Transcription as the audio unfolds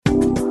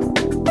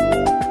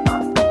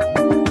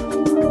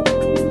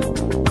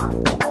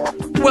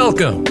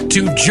Welcome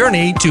to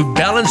Journey to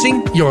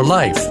Balancing Your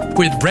Life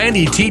with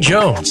Brandy T.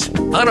 Jones.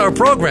 On our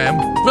program,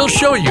 we'll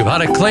show you how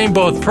to claim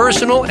both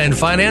personal and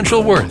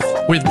financial worth.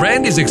 With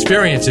Brandy's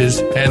experiences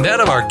and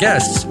that of our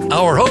guests,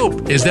 our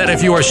hope is that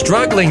if you are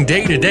struggling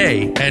day to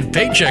day and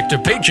paycheck to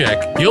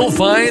paycheck, you'll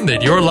find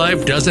that your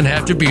life doesn't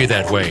have to be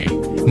that way.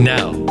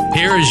 Now,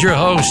 here is your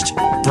host,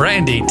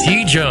 Brandy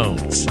T.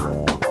 Jones.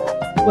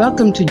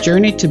 Welcome to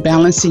Journey to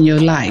Balancing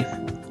Your Life.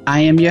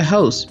 I am your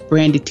host,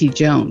 Brandy T.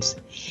 Jones,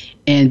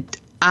 and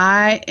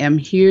I am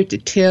here to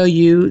tell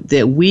you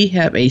that we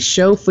have a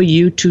show for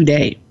you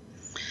today.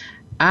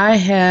 I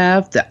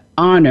have the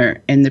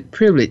honor and the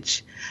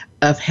privilege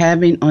of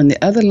having on the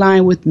other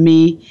line with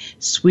me,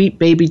 Sweet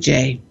Baby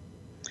J.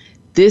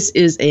 This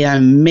is an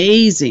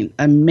amazing,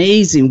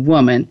 amazing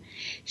woman.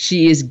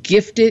 She is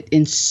gifted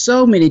in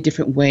so many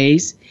different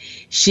ways.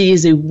 She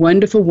is a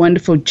wonderful,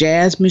 wonderful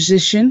jazz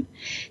musician.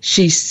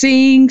 She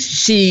sings.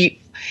 She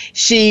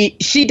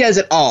does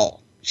it all.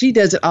 She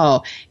does it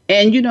all.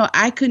 And, you know,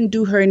 I couldn't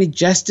do her any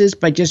justice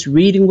by just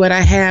reading what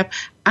I have.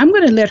 I'm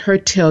going to let her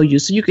tell you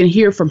so you can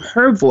hear from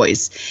her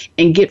voice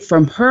and get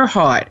from her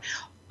heart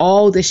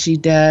all that she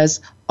does,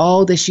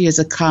 all that she has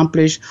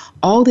accomplished,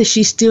 all that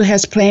she still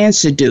has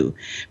plans to do.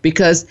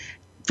 Because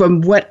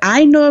from what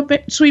I know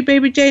about Sweet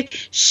Baby J,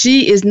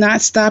 she is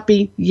not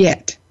stopping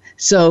yet.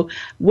 So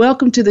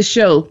welcome to the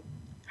show.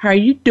 How are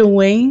you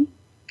doing?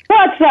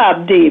 What's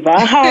up,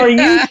 Diva? How are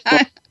you?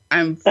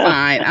 I'm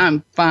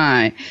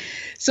fine.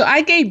 So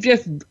I gave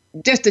just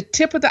the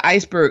tip of the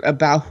iceberg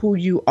about who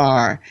you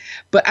are,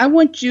 but I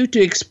want you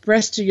to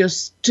express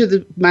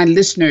to my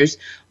listeners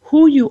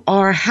who you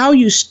are, how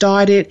you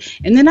started,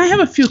 and then I have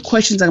a few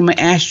questions I'm going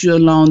to ask you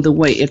along the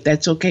way, if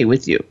that's okay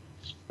with you.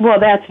 Well,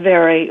 that's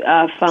very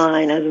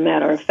fine, as a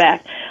matter of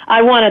fact.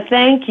 I want to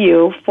thank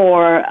you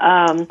for,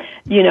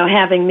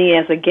 having me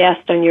as a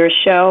guest on your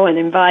show and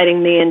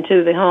inviting me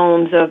into the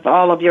homes of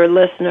all of your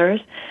listeners.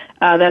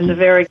 That's a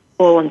very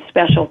cool and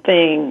special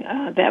thing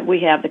that we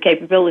have the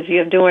capability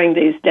of doing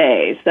these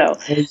days. So,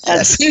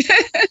 yes.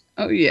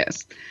 Oh,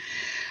 yes.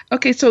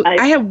 Okay, so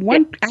I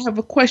have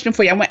a question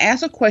for you. I'm going to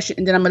ask a question,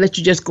 and then I'm going to let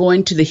you just go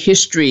into the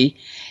history,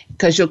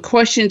 because your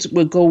questions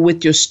will go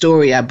with your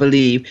story, I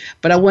believe.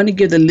 But I want to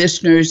give the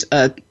listeners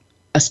a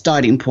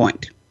starting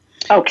point.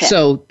 Okay.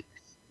 So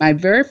my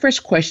very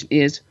first question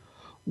is,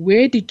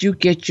 where did you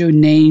get your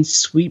name,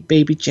 Sweet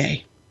Baby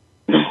J?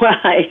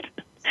 Right.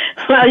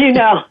 Well,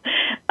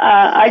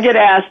 I get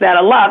asked that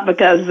a lot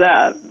because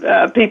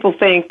people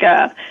think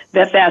that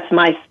that's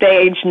my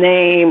stage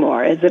name,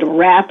 or is it a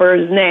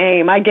rapper's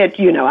name? I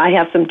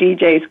have some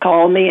DJs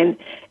call me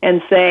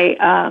and say,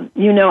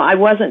 I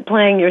wasn't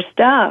playing your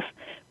stuff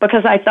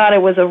because I thought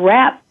it was a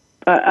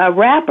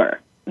rapper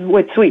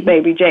with Sweet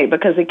Baby J,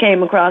 because it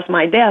came across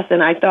my desk,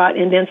 and I thought,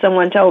 and then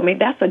someone told me,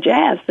 that's a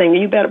jazz singer,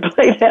 you better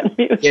play that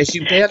music. Yes,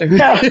 you better.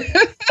 And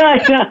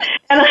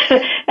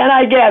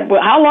I get,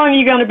 well, how long are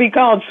you going to be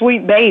called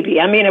Sweet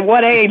Baby? I mean, at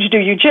what age do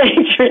you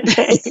change your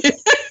name?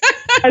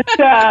 But,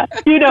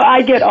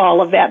 I get all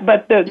of that.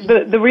 But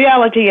the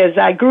reality is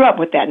I grew up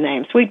with that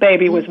name. Sweet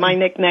Baby was my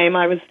nickname.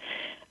 I was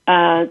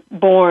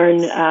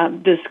born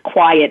this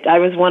quiet. I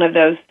was one of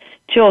those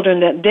children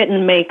that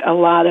didn't make a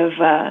lot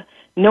of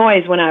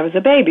noise when I was a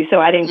baby, so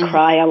I didn't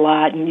cry a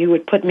lot, and you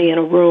would put me in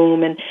a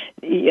room and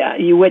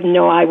you wouldn't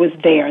know I was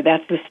there.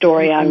 That's the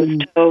story I was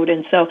told.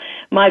 And so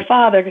my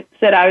father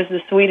said I was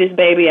the sweetest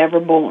baby ever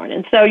born.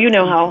 And so you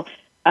know how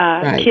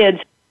kids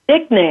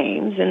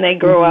nicknames, and they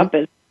grow up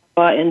as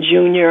and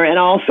Junior and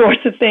all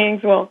sorts of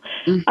things. Well,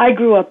 I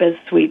grew up as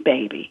Sweet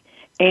Baby.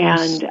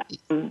 And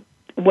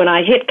when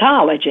I hit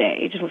college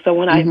age, so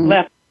when I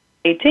left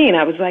 18,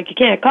 I was like, you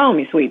can't call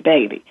me Sweet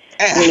Baby.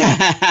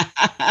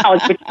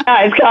 College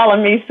guys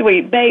calling me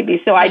Sweet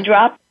Baby. So I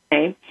dropped the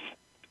name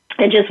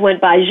and just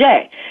went by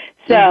J.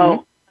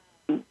 So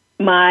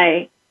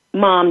my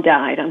mom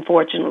died,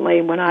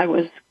 unfortunately, when I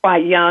was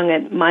quite young,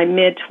 at my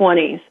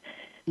mid-20s.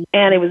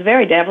 And it was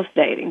very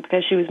devastating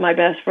because she was my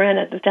best friend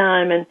at the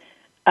time. And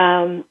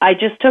I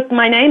just took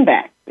my name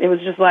back. It was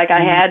just like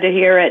I had to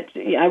hear it.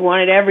 I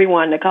wanted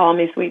everyone to call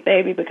me Sweet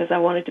Baby because I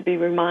wanted to be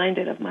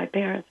reminded of my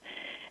parents.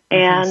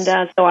 And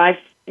so I've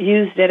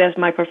used it as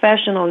my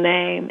professional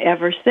name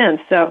ever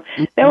since. So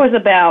there was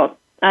about,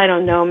 I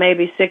don't know,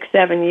 maybe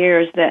 6-7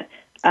 years that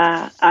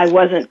I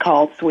wasn't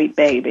called Sweet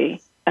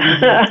Baby.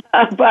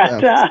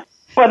 But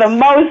for the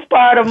most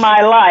part of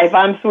my life,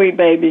 I'm Sweet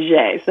Baby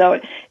J. So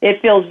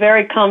it feels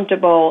very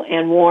comfortable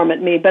and warm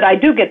at me. But I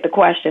do get the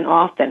question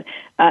often,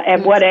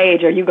 at what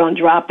age are you going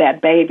to drop that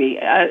baby,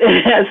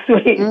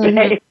 Sweet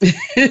Baby?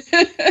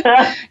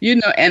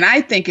 And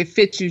I think it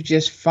fits you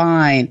just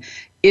fine.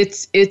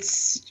 It's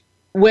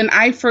when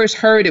I first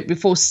heard it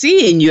before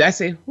seeing you, I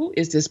said, who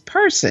is this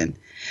person?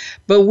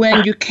 But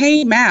when you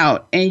came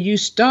out and you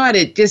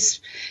started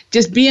just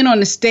being on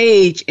the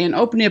stage and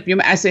opening up your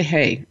mouth, I said,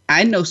 hey,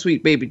 I know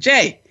Sweet Baby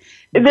J.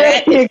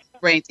 That is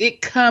great.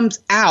 It comes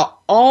out.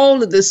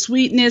 All of the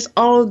sweetness,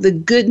 all of the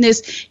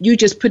goodness, you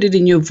just put it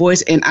in your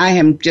voice. And I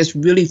am just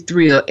really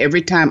thrilled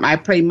every time I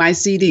play my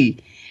CD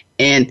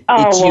and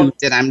it's you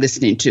that I'm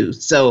listening to.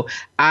 So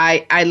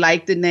I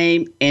like the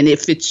name, and it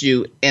fits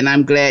you, and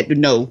I'm glad to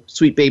know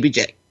Sweet Baby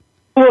J.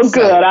 Well,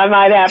 good. I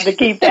might have to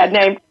keep that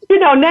name.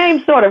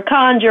 Names sort of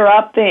conjure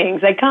up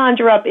things. They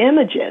conjure up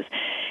images.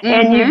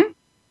 And you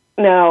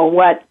know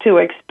what to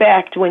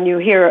expect when you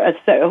hear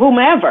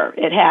whomever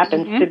it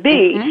happens to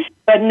be.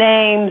 But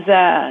names,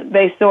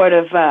 they sort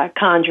of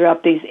conjure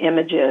up these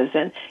images.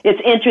 And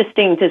it's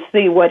interesting to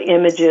see what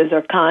images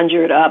are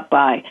conjured up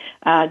by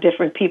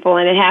different people.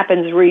 And it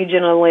happens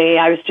regionally.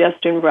 I was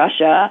just in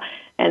Russia,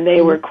 and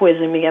they were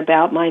quizzing me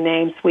about my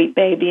name, Sweet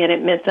Baby, and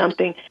it meant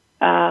something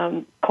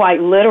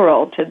quite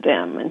literal to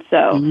them. And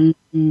so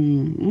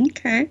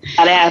okay,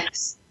 I'd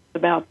ask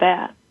about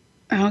that.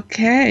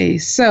 Okay.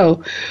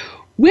 So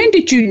when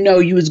did you know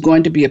you was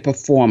going to be a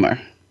performer?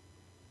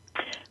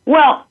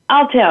 Well,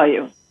 I'll tell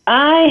you.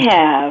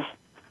 I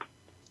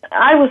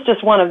was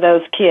just one of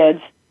those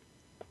kids,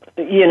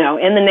 in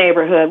the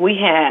neighborhood.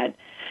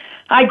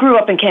 I grew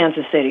up in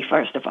Kansas City,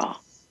 first of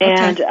all,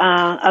 and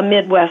a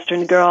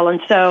Midwestern girl.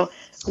 And so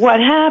what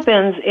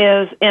happens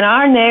is in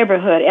our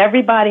neighborhood,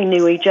 everybody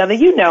knew each other.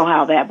 You know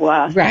how that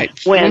was. Right.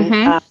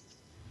 When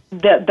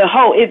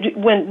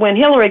when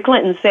Hillary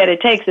Clinton said it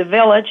takes a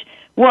village,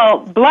 well,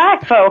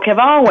 black folk have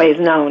always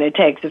known it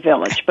takes a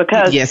village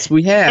because yes,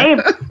 we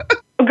have.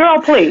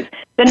 Girl, please.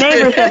 The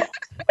neighbors have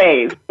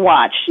always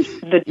watched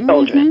the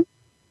children.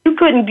 You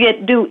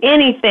couldn't do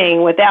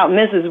anything without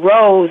Mrs.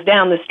 Rose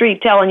down the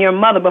street telling your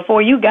mother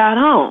before you got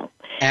home.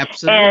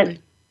 Absolutely. And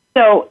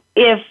so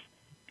if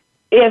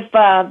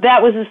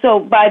that was so,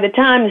 by the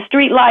time the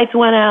street lights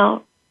went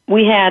out,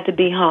 we had to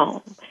be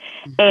home.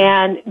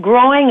 And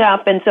growing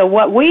up, and so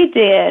what we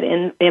did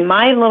in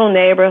my little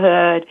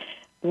neighborhood,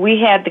 we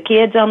had the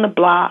kids on the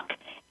block,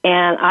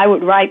 and I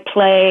would write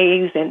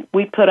plays, and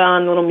we put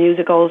on little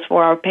musicals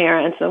for our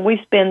parents, and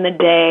we spend the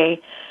day.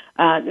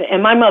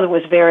 And my mother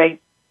was very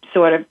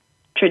sort of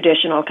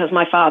traditional because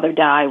my father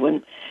died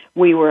when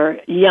we were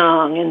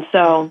young, and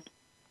so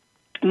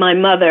my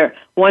mother,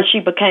 once she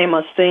became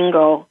a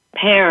single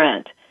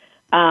parent,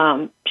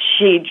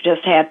 she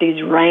just had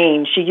these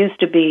reins. She used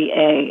to be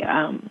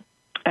a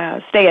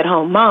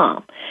stay-at-home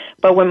mom,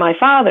 but when my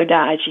father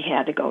died, she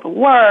had to go to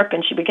work,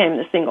 and she became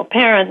the single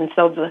parent, and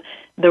so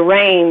the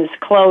reins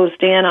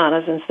closed in on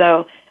us. And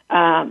so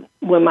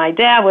when my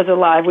dad was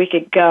alive, we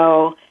could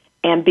go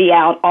and be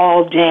out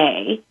all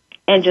day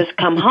and just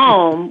come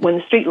home when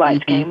the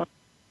streetlights came on.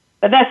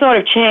 But that sort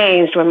of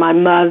changed when my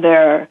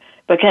mother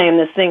became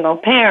the single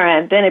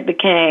parent. Then it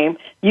became,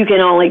 you can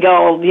only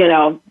go,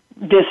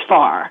 this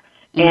far,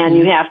 and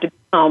you have to be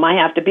home. I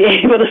have to be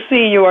able to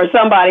see you, or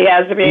somebody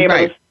has to be able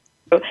to see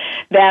you,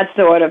 that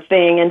sort of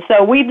thing. And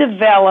so we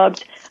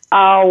developed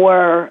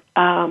our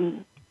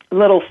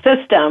little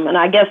system, and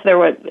I guess there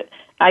were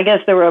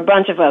a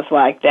bunch of us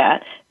like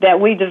that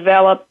we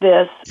developed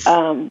this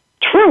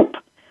troupe,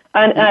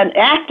 an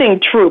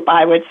acting troupe,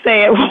 I would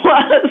say it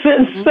was.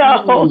 And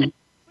so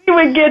we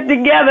would get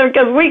together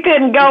because we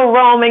couldn't go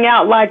roaming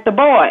out like the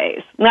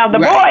boys. Now, the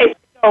boys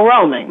could go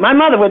roaming. My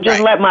mother would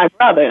just let my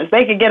brothers.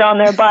 They could get on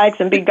their bikes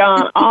and be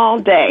gone all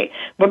day.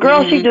 But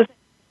girl, she just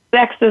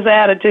sexist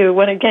attitude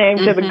when it came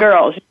to the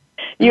girls.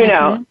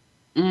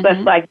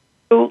 That's like,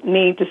 you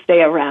need to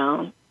stay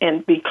around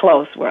and be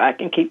close where I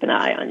can keep an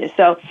eye on you.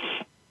 So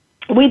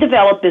we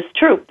developed this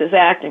troupe, this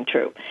acting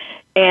troupe.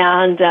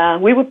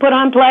 And we would put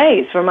on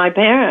plays for my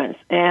parents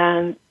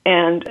and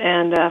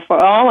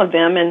for all of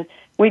them, and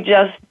we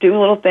just do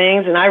little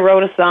things. And I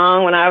wrote a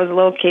song when I was a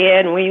little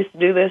kid, and we used to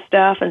do this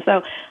stuff. And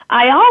so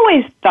I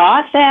always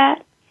thought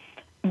that,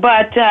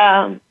 but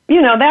that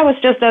was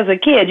just as a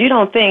kid. You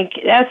don't think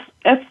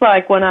that's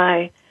like when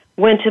I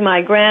went to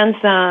my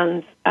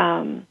grandson's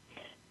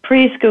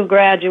preschool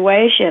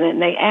graduation, and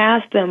they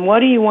asked him, "What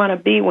do you want to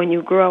be when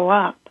you grow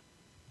up?"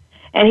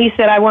 And he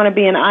said, "I want to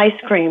be an ice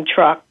cream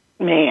truck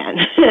man."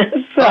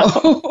 And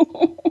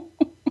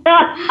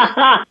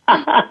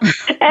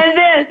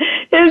then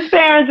his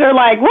parents were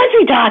like, "What's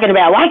he talking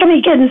about? Why come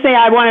he couldn't say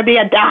I want to be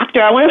a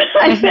doctor?"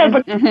 I said,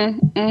 "But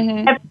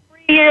at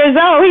 3 years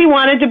old, he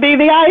wanted to be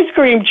the ice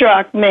cream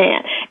truck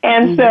man."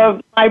 And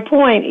so my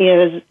point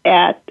is,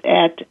 at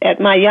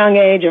my young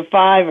age of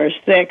 5 or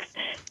 6,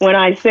 when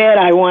I said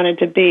I wanted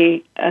to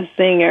be a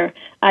singer,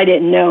 I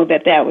didn't know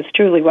that was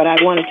truly what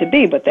I wanted to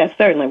be, but that's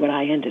certainly what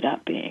I ended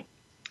up being.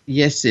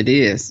 Yes, it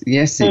is.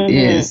 Yes, it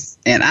is.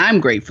 And I'm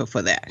grateful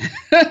for that.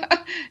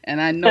 And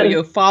I know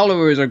your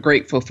followers are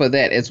grateful for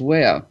that as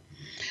well.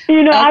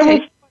 I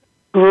was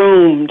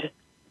groomed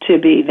to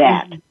be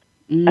that.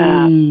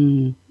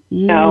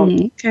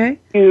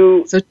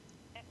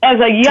 As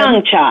a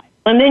young child,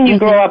 and then you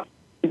grow up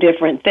to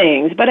different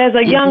things. But as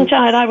a young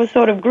child, I was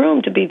sort of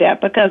groomed to be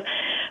that because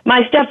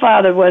my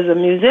stepfather was a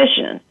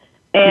musician,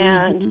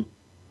 and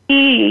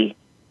he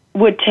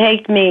would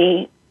take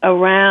me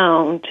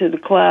around to the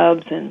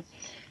clubs, and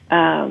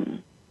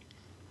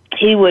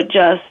he would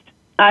just,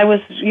 I was,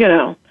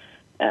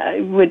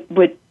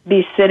 would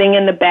be sitting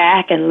in the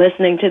back and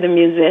listening to the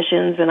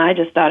musicians, and I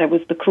just thought it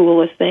was the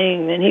coolest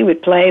thing. And he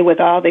would play with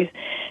all these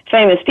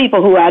famous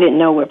people who I didn't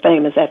know were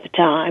famous at the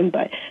time,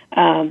 but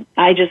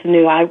I just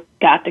knew I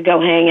got to go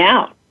hang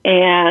out.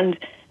 And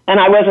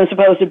I wasn't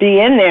supposed to be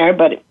in there,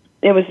 but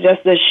it was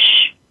just a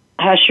shh,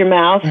 hush your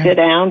mouth, sit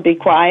down, be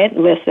quiet,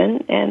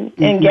 listen,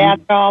 and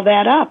gather all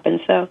that up.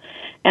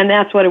 And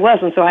that's what it was.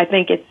 And so I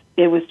think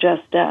it was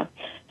just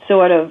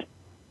sort of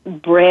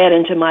bred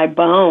into my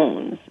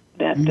bones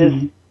that this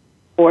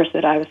course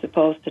that I was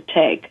supposed to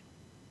take.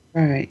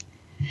 Right.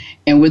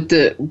 And with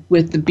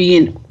the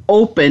being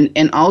open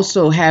and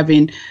also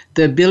having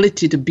the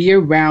ability to be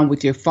around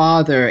with your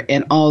father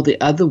and all the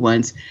other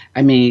ones,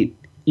 I mean,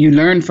 you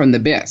learn from the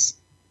best.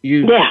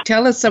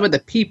 Tell us some of the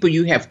people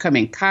you have come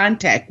in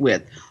contact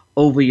with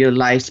over your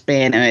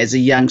lifespan as a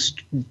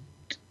youngster.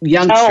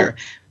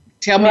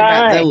 Tell me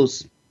about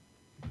those.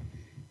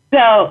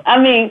 So,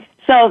 I mean,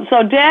 so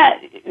Dad,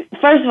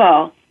 first of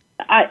all,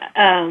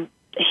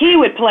 he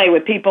would play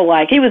with people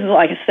he was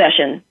like a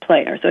session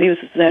player, so he was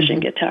a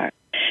session guitarist.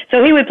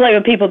 So he would play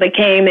with people that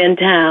came in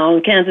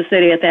town. Kansas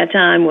City at that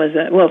time was,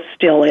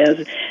 still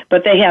is,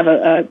 but they have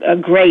a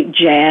great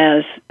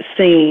jazz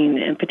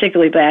scene, and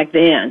particularly back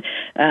then.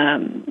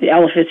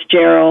 Ella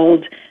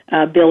Fitzgerald,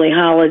 Billie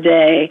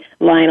Holiday,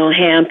 Lionel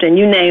Hampton,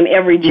 you name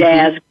every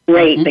jazz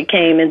great that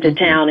came into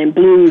town, and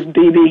blues,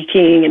 B.B.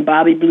 King and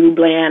Bobby Blue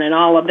Bland and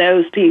all of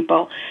those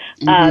people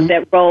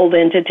that rolled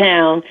into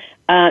town.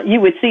 You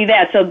would see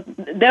that. So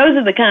those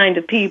are the kind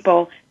of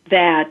people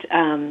that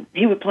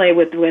he would play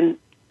with when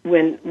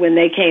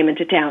they came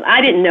into town.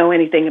 I didn't know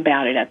anything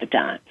about it at the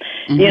time.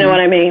 You know what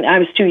I mean? I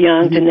was too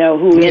young to know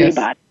who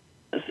anybody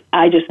was.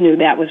 I just knew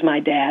that was my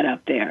dad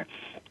up there.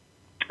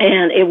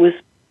 And it was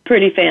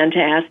pretty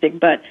fantastic.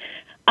 But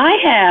I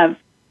have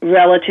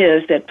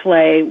relatives that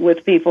play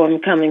with people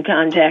and come in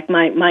contact.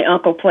 My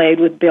uncle played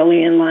with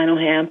Billy and Lionel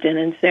Hampton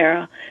and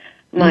Sarah.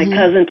 My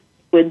cousin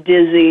played with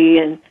Dizzy,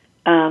 and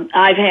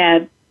I've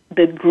had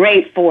the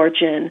great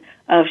fortune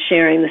of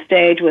sharing the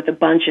stage with a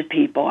bunch of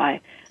people.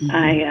 I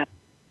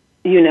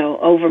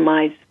over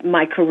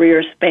my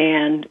career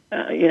span,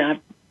 I've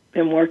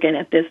been working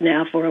at this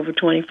now for over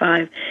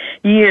 25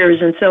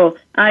 years, and so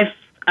I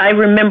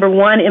remember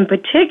one in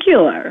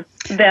particular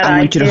that I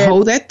want you to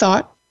hold that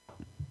thought.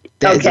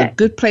 That's a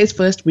good place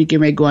for us. We get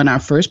ready to go on our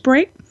first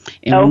break,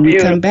 and when we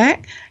come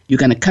back, you're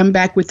going to come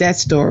back with that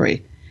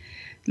story.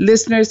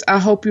 Listeners, I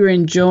hope you're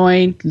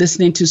enjoying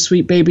listening to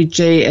Sweet Baby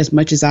J as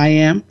much as I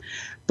am,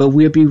 but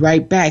we'll be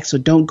right back, so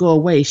don't go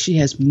away. She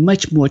has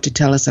much more to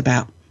tell us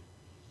about.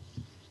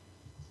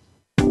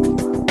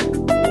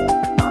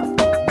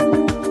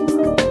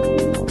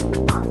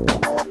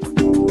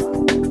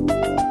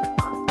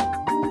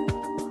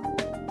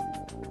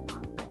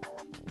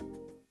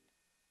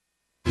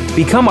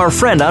 Become our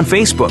friend on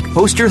Facebook.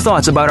 Post your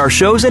thoughts about our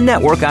shows and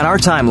network on our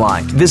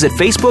timeline. Visit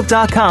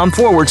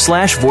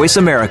Facebook.com/Voice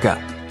America.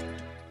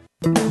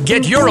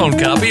 Get your own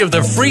copy of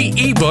the free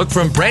ebook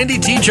from Brandy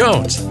T.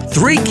 Jones,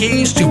 3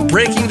 Keys to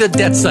Breaking the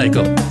Debt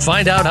Cycle.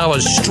 Find out how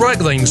a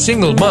struggling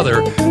single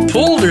mother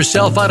pulled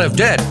herself out of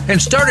debt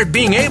and started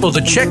being able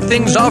to check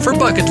things off her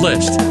bucket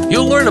list.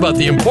 You'll learn about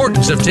the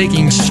importance of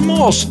taking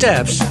small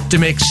steps to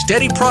make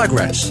steady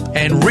progress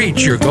and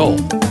reach your goal.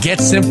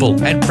 Get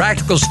simple and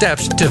practical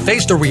steps to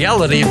face the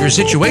reality of your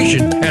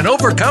situation and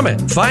overcome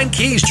it. Find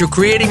keys to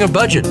creating a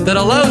budget that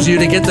allows you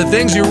to get the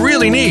things you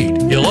really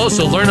need. You'll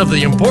also learn of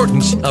the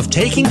importance of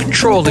taking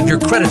control of your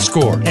credit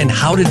score and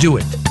how to do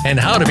it, and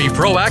how to be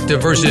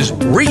proactive versus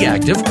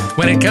reactive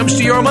when it comes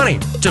to your money.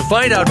 To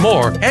find out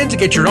more and to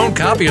get your own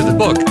copy of the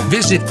book,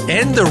 visit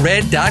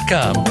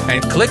endthered.com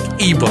and click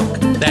ebook.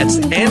 That's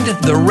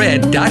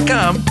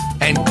endthered.com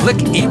and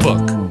click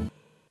ebook.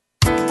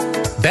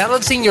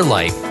 Balancing your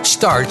life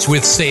starts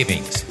with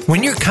savings.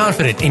 When you're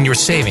confident in your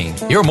saving,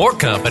 you're more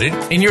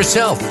confident in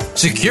yourself.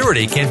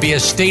 Security can be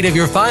a state of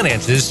your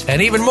finances, and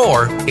even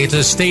more, it's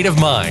a state of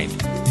mind.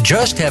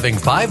 Just having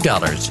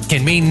 $5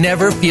 can mean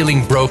never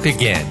feeling broke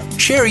again.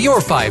 Share your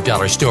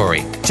 $5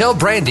 story. Tell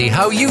Brandy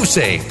how you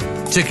save.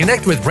 To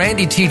connect with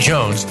Brandy T.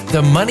 Jones,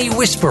 the Money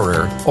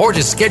Whisperer, or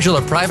to schedule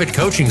a private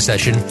coaching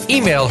session,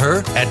 email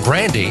her at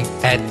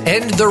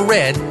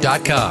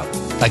brandy@endthered.com.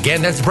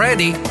 Again, that's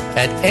Brandy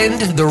at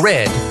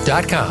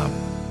endthered.com.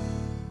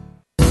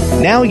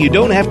 Now you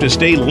don't have to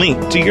stay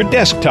linked to your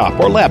desktop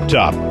or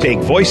laptop. Take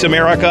Voice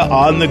America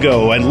on the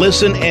go and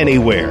listen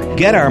anywhere.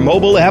 Get our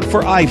mobile app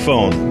for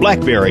iPhone,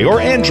 BlackBerry, or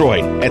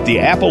Android at the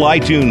Apple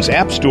iTunes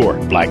App Store,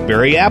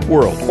 BlackBerry App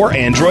World, or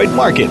Android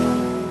Market.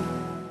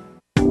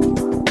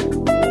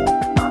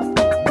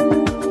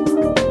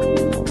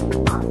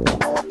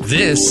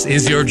 This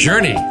is your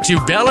journey to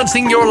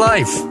balancing your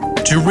life.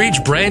 To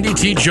reach Brandy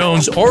T.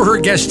 Jones or her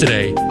guest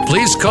today,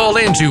 please call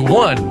in to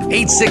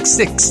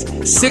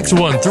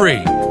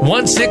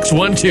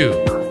 1-866-613-1612.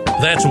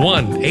 That's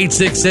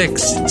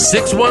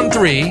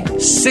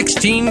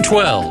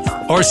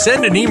 1-866-613-1612. Or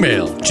send an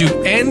email to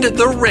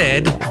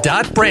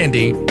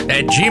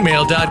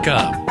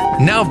endthered.brandy@gmail.com.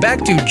 Now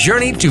back to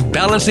Journey to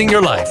Balancing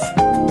Your Life.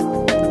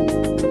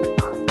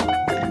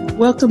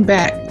 Welcome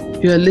back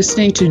You're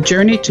listening to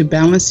Journey to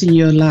Balancing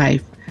Your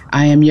Life.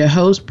 I am your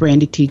host,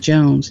 Brandy T.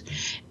 Jones,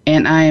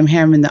 and I am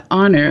having the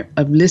honor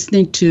of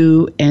listening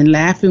to and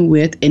laughing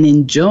with and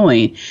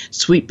enjoying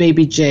Sweet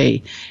Baby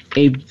J,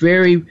 a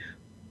very,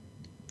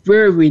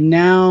 very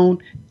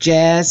renowned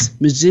jazz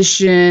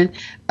musician,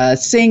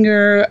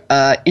 singer,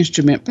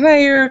 instrument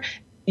player.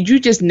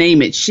 You just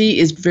name it. She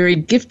is very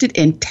gifted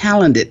and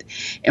talented.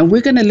 And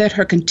we're going to let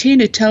her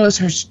continue to tell us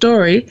her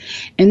story.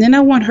 And then I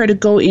want her to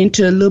go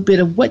into a little bit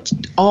of what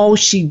all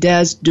she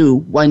does do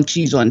when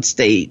she's on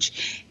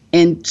stage.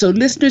 And so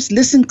listeners,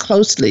 listen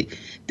closely.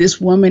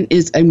 This woman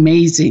is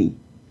amazing.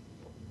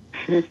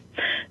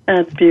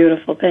 That's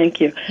beautiful. Thank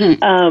you.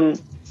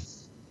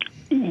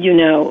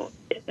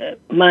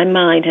 My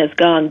mind has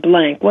gone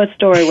blank. What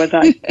story was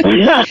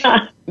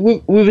I? we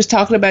was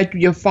talking about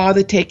your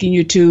father taking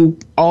you to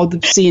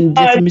seeing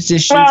different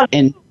musicians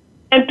and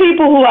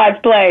people who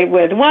I've played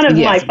with. One of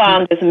my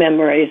fondest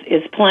memories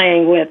is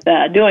playing with,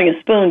 doing a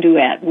spoon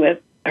duet with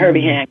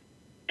Herbie Hancock.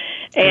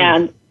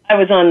 And I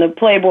was on the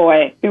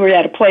Playboy. We were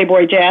at a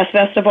Playboy Jazz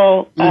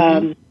Festival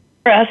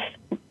press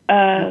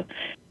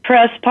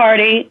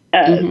party,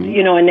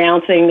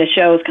 announcing the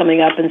shows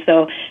coming up. And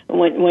so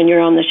when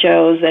you're on the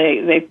shows,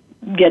 they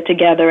get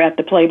together at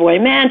the Playboy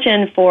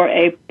Mansion for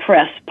a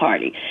press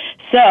party.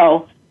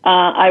 So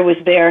I was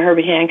there.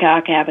 Herbie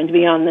Hancock happened to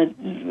be on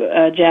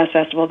the Jazz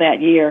Festival that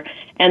year.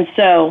 And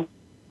so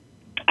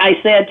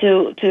I said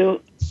to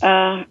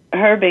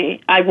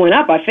Herbie, I went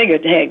up, I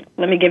figured, hey,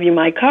 let me give you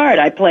my card.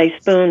 I play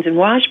spoons and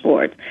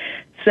washboards.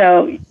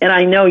 So, and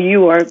I know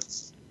you are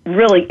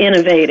really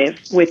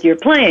innovative with your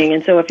playing.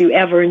 And so if you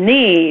ever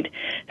need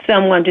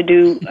someone to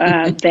do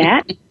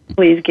that,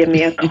 please give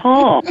me a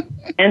call.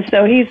 And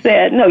so he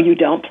said, no, you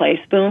don't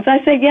play spoons.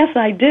 I said, yes,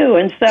 I do.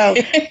 And so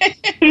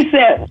he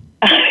said,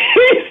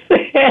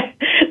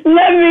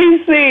 let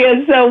me see.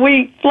 And so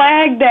we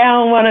flagged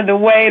down one of the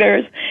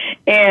waiters,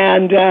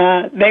 and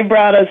they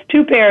brought us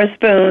 2 pairs of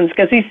spoons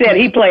because he said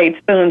he played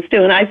spoons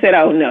too. And I said,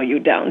 oh, no, you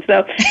don't.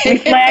 So we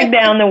flagged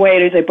down the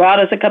waiters. They brought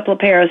us a couple of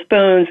pairs of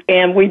spoons,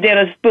 and we did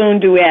a spoon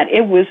duet.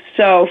 It was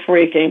so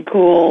freaking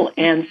cool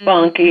and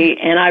funky.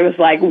 And I was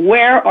like,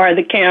 where are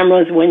the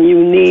cameras when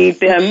you need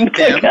them?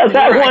 Because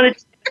I wanted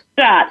a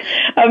shot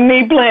of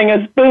me playing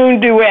a spoon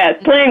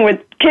duet, playing with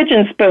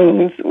kitchen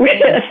spoons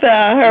with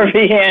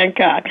Herbie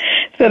Hancock.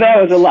 So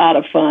that was a lot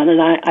of fun,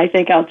 and I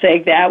think I'll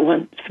take that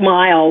one.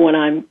 Smile when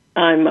I'm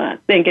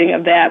thinking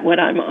of that when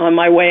I'm on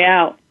my way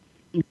out.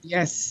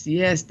 Yes,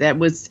 that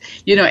was,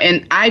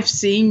 and I've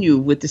seen you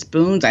with the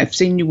spoons. I've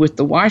seen you with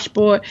the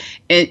washboard,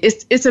 and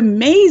it's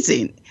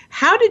amazing.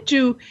 How did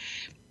you?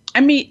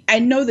 I mean, I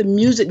know the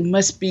music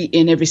must be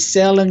in every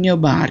cell in your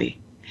body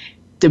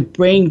to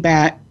bring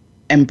back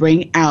and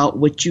bring out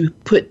what you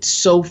put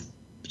so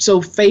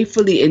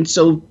faithfully and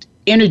so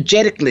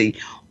energetically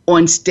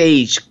on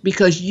stage,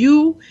 because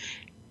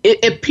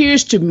it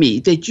appears to me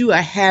that you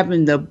are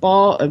having the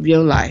ball of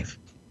your life.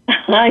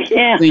 I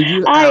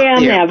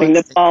am having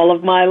the ball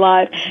of my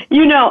life.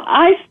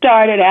 I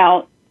started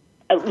out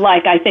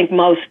like I think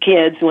most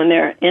kids when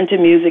they're into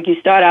music, you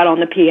start out on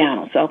the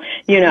piano. So,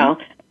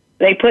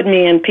 they put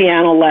me in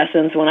piano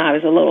lessons when I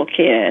was a little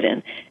kid.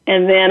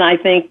 And then I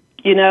think,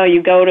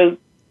 you go to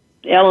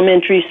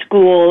elementary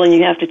school and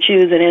you have to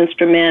choose an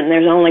instrument, and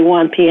there's only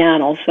one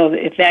piano, so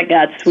if that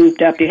got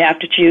swooped up, you have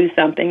to choose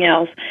something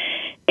else.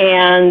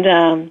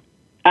 And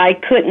I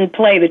couldn't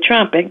play the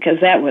trumpet because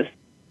that was,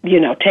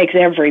 takes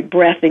every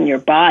breath in your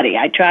body.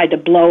 I tried to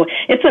blow.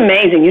 It's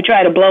amazing. You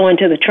try to blow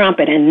into the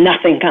trumpet and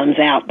nothing comes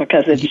out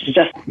because it's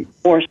just a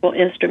forceful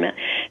instrument.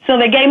 So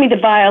they gave me the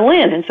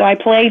violin, and so I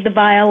played the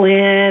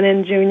violin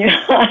in junior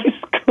high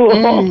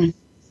school.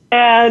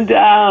 And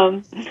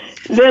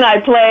then I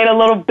played a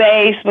little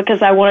bass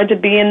because I wanted to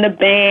be in the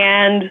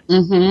band.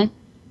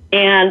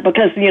 And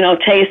because,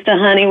 Taste of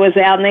Honey was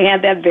out, and they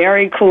had that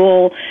very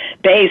cool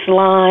bass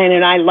line,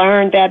 and I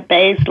learned that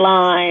bass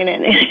line.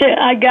 And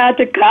I got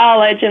to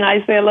college, and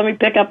I said, let me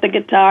pick up the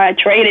guitar. I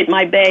traded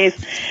my bass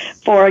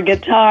for a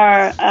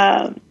guitar,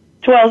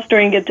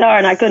 12-string guitar,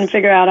 and I couldn't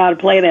figure out how to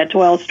play that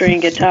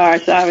 12-string guitar.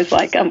 So I was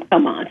like, come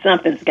on,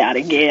 something's got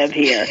to give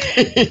here.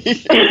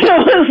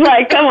 I was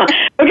like, come on.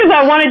 Because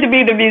I wanted to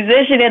be the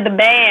musician in the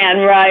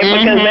band, right?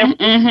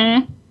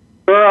 Because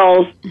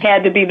girls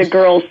had to be the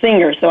girl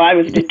singer, so I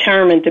was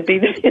determined to be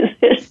the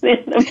musician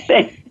in the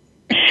band.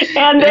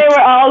 And they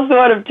were all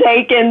sort of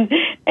taken,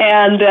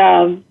 and,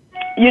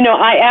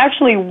 I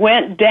actually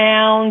went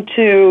down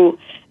to...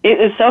 It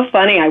was so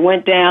funny. I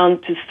went down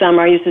to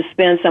summer. I used to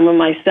spend some of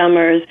my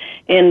summers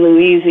in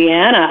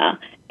Louisiana,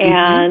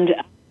 and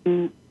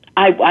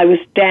I was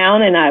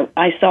down and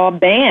I saw a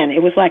band.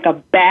 It was like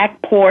a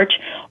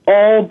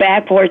old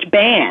back porch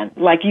band.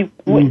 Like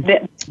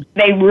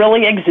they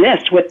really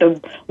exist with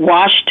the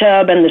wash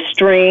tub and the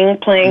string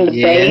playing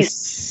the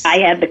bass. I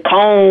had the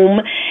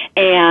comb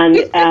and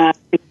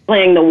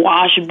playing the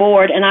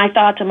washboard, and I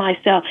thought to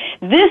myself,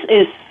 this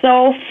is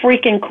so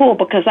freaking cool,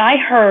 because I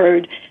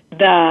heard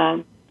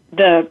the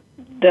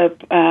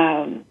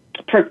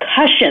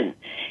percussion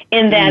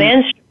in that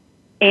instrument,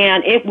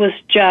 and it was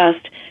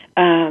just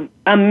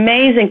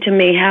amazing to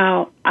me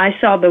how I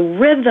saw the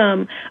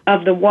rhythm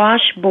of the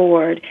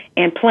washboard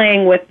and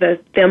playing with the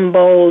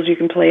thimbles. You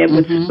can play it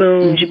with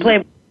spoons. You play it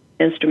with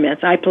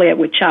instruments. I play it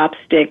with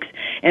chopsticks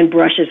and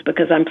brushes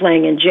because I'm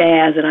playing in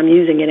jazz and I'm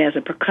using it as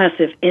a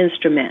percussive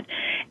instrument.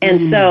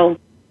 And so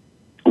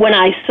when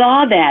I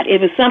saw that,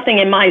 it was something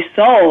in my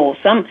soul,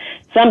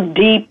 some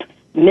deep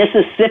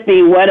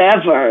Mississippi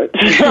whatever.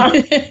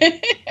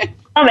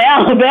 Some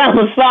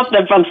Alabama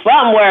something from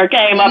somewhere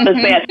came up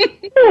and said,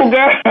 "Oh,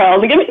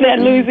 girl, give me that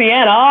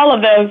Louisiana." All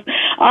of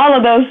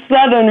those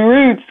Southern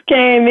roots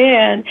came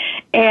in,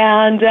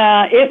 and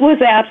it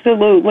was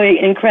absolutely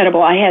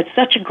incredible. I had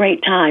such a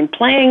great time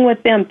playing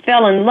with them.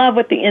 Fell in love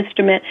with the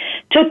instrument.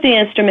 Took the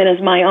instrument as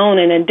my own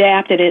and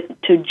adapted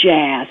it to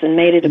jazz and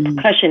made it a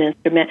percussion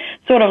instrument,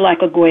 sort of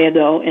like a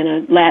guedo in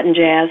a Latin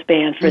jazz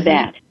band for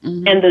that.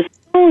 And the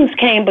spoons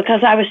came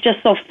because I was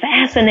just so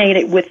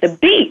fascinated with the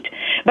beat.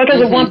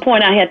 Because at one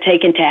point I had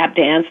taken tap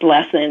dance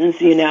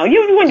lessons, you know.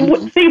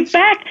 See,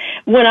 back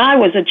when I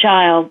was a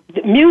child,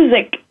 the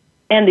music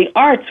and the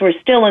arts were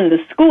still in the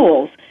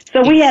schools.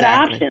 So we had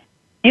options.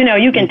 You know,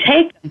 you can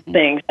take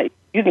things.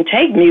 You can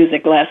take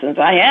music lessons.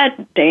 I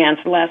had dance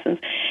lessons.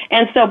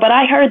 And so, but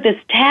I heard this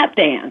tap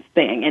dance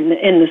thing in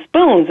the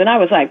spoons, and I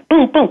was like,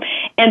 boom, boom.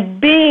 And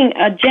being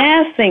a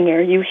jazz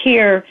singer, you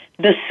hear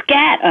the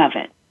scat of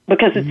it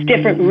because it's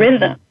different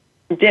rhythm,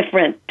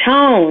 different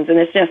tones, and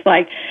it's just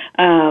like,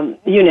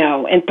 you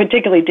know, and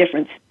particularly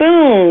different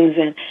spoons.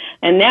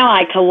 And now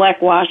I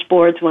collect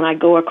washboards when I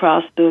go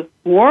across the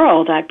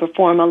world. I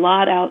perform a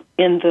lot out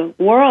in the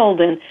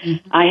world, and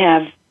I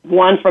have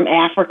one from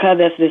Africa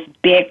that's this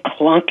big,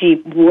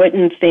 clunky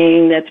wooden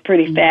thing that's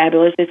pretty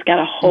fabulous. It's got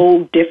a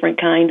whole different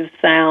kind of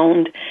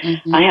sound.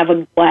 I have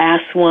a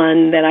glass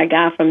one that I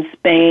got from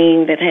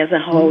Spain that has a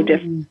whole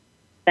different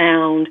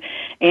sound.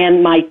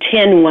 And my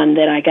tin one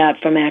that I got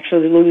from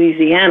actually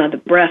Louisiana, the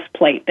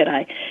breastplate that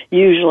I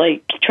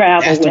usually travel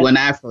with. That's the one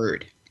I've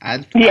heard.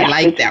 I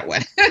like that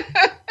one.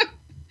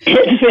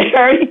 It's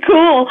very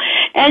cool.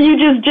 And you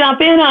just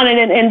jump in on it,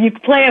 and you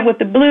play it with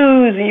the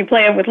blues, and you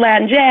play it with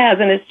Latin jazz,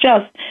 and it's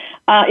just,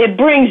 it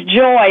brings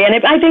joy.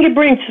 And I think it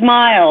brings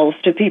smiles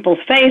to people's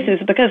faces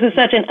because it's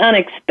such an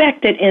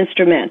unexpected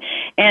instrument.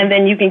 And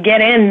then you can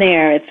get in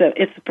there.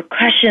 It's a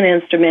percussion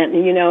instrument,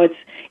 and, you know,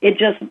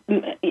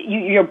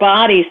 your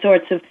body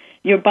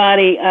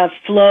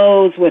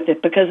flows with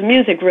it because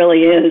music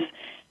really is,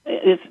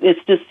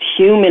 it's this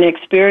human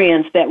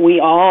experience that we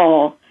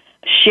all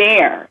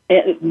share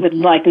with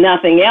like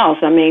nothing else.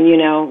 I mean, you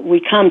know,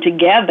 we come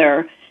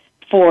together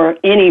for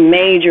any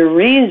major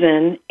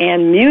reason,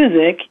 and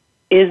music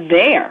is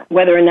there,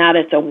 whether or not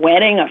it's a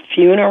wedding, a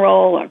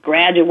funeral, a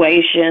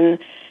graduation,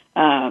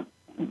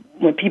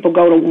 when people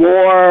go to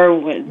war,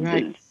 with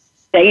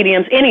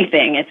stadiums,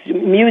 anything.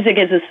 Music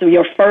is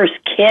your first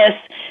kiss.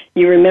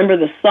 You remember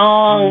the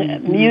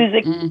song.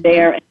 Music is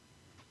there.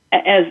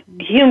 As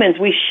humans,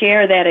 we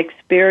share that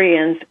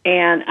experience,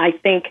 and I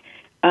think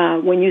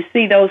when you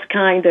see those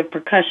kind of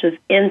percussive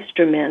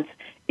instruments,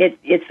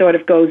 it sort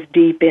of goes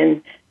deep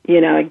in, you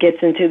know, it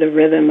gets into the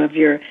rhythm of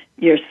your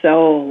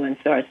soul and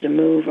starts to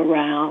move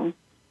around.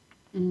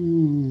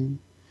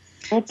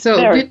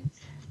 So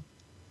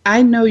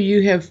I know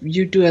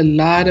you do a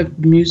lot of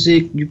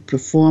music, you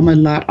perform a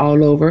lot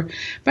all over,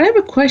 but I have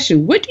a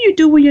question. What do you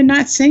do when you're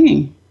not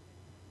singing?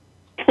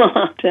 Well,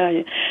 I'll tell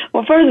you.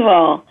 Well, first of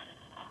all,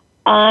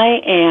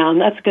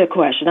 that's a good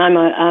question. I'm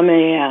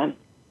a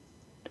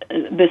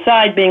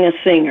besides being a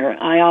singer,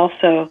 I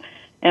also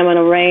am an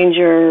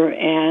arranger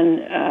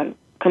and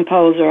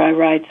composer. I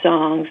write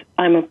songs.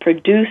 I'm a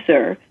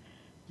producer,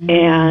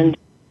 and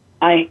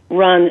I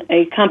run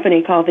a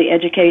company called the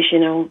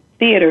Educational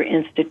Theater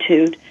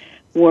Institute,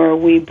 where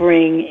we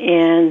bring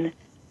in,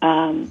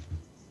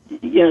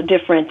 you know,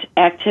 different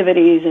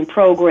activities and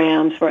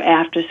programs for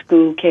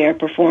after-school care,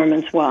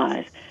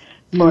 performance-wise,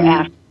 for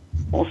after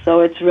school.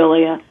 So it's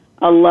really a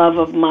love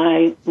of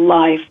my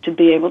life to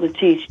be able to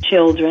teach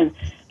children.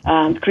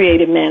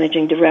 Creative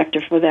managing director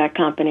for that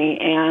company,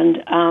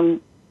 and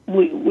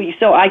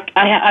so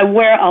I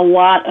wear a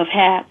lot of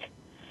hats,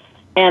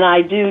 and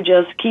I do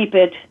just keep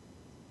it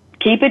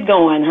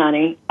going,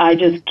 honey. I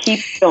just keep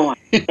going,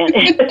 and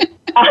it's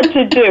hard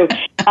to do.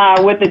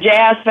 With the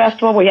Jazz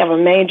Festival, we have a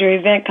major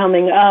event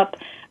coming up.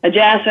 A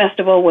Jazz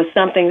Festival was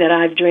something that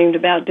I've dreamed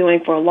about doing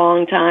for a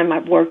long time.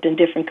 I've worked in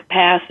different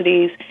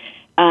capacities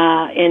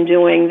in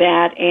doing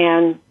that,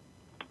 and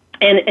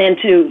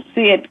to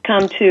see it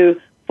come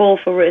to full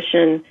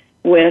fruition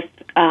with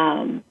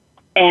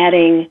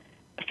adding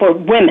for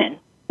women,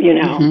 you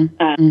know,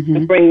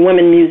 to bring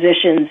women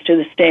musicians to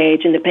the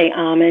stage and to pay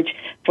homage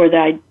for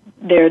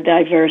their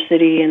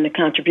diversity and the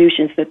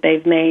contributions that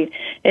they've made.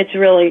 It's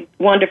really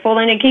wonderful,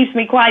 and it keeps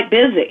me quite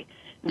busy.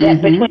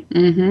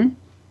 Between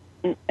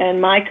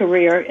and my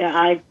career,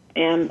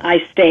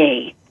 I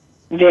stay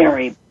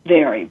very,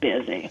 very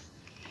busy.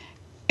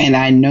 And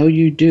I know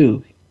you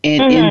do.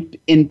 And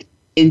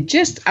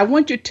I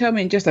want you to tell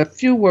me in just a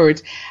few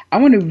words, I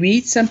want to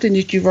read something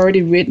that you've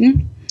already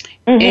written,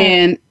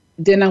 and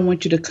then I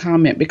want you to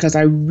comment because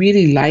I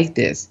really like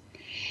this.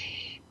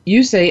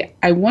 You say,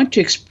 I want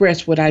to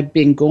express what I've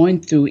been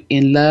going through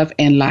in love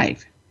and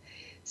life,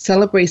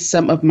 celebrate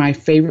some of my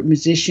favorite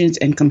musicians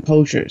and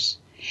composers,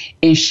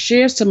 and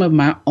share some of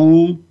my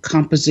own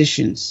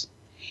compositions.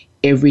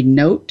 Every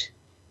note,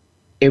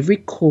 every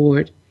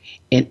chord,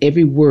 and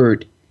every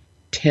word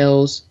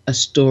tells a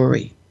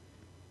story.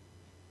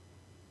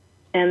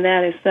 And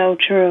that is so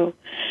true.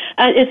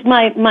 It's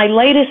my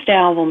latest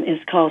album is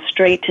called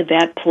Straight to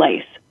That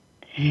Place.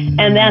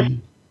 And that's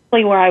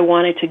really where I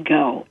wanted to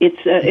go.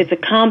 It's a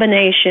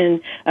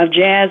combination of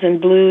jazz and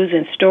blues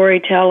and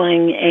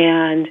storytelling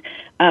and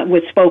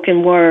with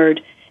spoken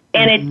word.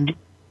 And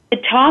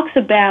it talks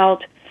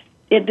about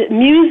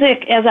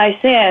music, as I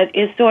said,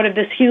 is sort of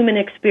this human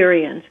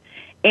experience.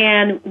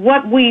 And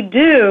what we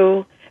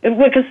do,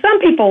 because some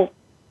people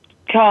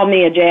call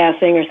me a jazz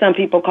singer, some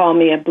people call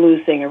me a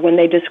blues singer when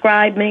they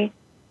describe me.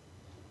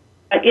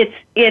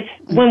 It's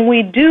when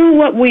we do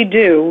what we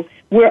do,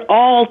 we're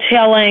all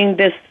telling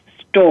this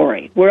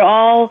story. We're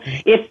all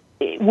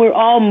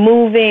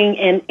moving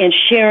and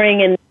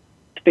sharing in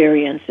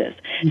experiences.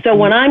 So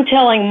when I'm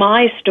telling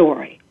my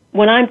story,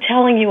 when I'm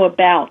telling you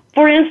about,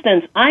 for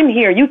instance, I'm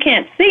here. You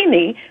can't see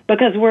me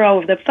because we're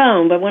over the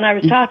phone, but when I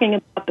was talking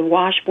about the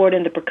washboard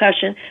and the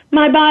percussion,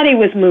 my body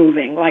was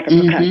moving like a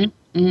percussion.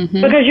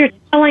 Because you're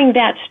telling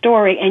that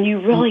story and you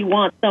really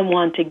want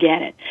someone to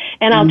get it.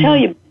 And I'll tell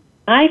you,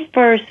 I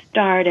first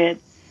started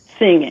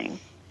singing.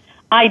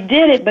 I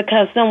did it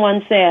because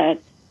someone said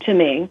to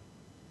me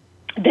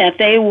that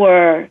they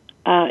were,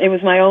 it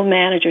was my old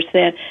manager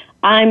said,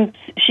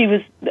 she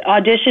was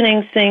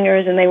auditioning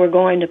singers and they were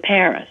going to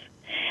Paris.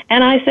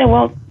 And I said,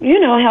 well,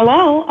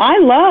 hello, I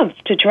love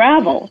to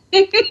travel.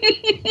 I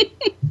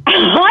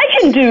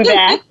can do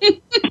that.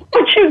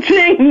 What you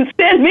think?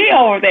 Send me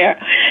over there.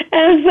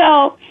 And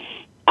so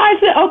I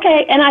said,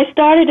 okay. And I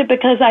started it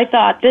because I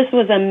thought this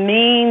was a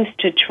means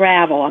to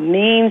travel, a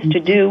means to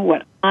do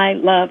what I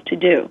love to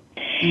do.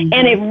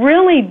 And it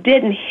really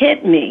didn't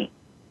hit me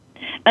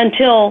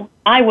until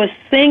I was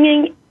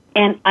singing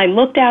and I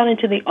looked out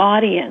into the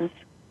audience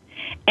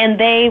and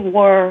they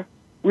were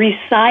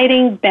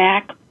reciting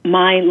back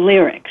my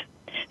lyrics.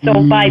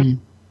 So by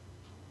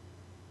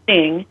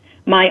singing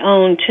my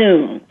own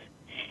tunes.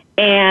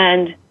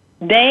 And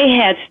they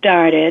had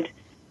started,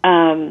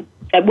 when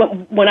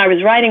I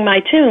was writing my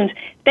tunes,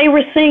 they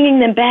were singing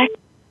them back.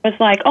 I was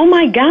like, oh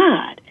my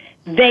God,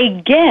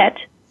 they get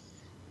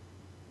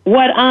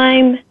what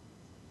I'm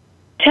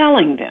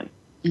telling them.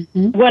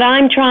 What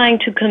I'm trying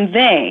to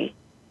convey,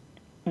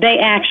 they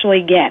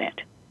actually get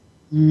it.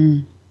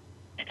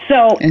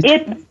 So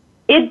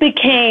it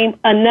became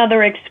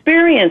another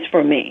experience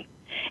for me.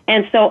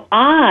 And so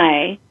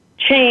I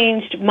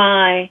changed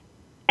my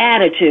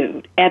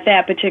attitude at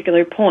that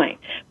particular point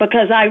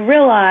because I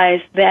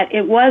realized that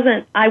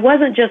I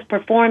wasn't just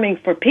performing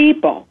for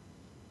people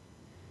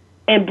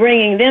and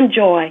bringing them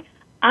joy.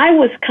 I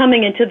was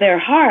coming into their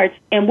hearts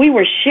and we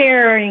were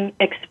sharing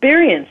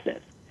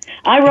experiences.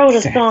 I wrote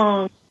a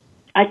song,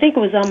 I think it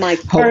was on my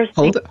first...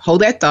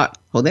 Hold that thought.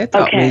 Okay.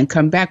 We're going to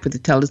come back with the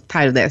title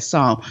of that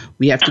song.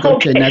 We have to go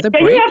to another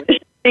break. You have to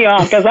shut me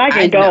off because I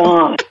can go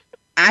on.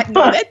 I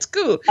know, that's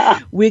cool.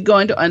 We're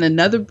going to on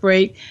another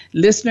break.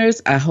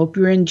 Listeners, I hope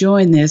you're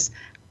enjoying this.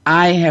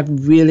 I have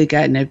really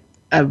gotten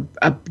a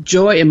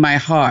joy in my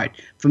heart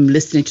from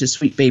listening to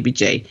Sweet Baby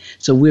J.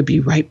 So we'll be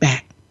right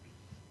back.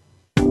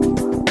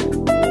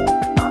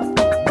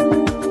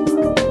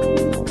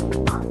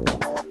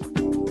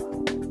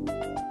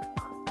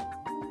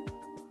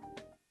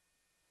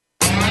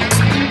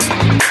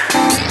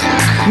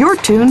 You're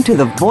tuned to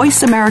the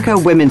Voice America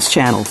Women's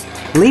Channel,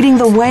 leading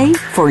the way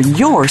for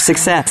your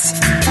success.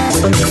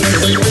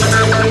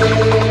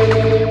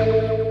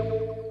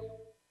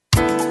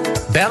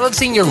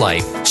 Balancing your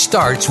life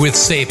starts with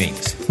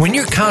savings. When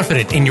you're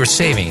confident in your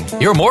saving,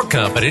 you're more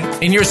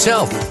confident in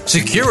yourself.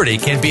 Security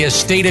can be a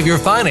state of your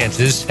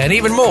finances, and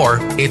even more,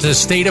 it's a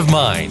state of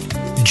mind.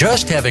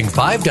 Just having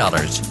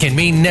 $5 can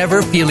mean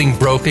never feeling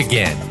broke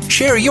again.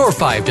 Share your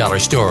 $5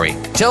 story.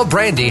 Tell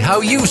Brandy how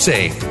you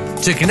saved.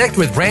 To connect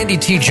with Brandy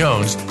T.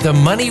 Jones, the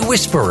Money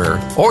Whisperer,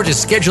 or to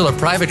schedule a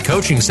private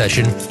coaching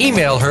session,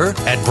 email her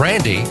at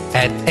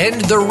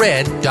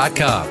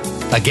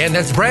brandy@endthered.com. Again,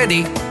 that's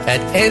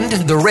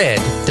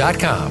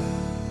brandy@endthered.com.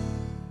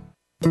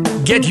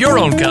 Get your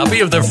own copy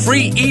of the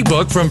free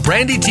ebook from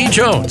Brandy T.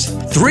 Jones,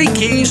 3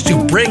 Keys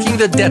to Breaking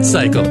the Debt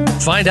Cycle.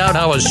 Find out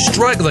how a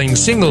struggling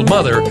single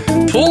mother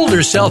pulled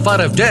herself out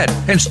of debt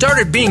and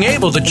started being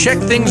able to check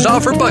things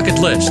off her bucket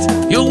list.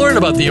 You'll learn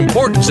about the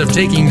importance of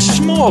taking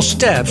small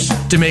steps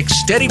to make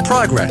steady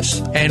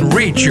progress and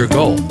reach your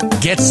goal.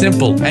 Get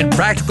simple and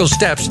practical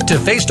steps to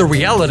face the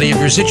reality of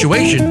your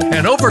situation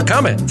and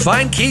overcome it.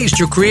 Find keys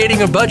to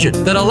creating a budget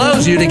that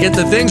allows you to get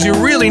the things you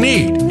really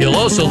need. You'll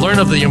also learn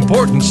of the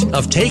importance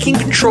of taking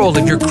control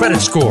of your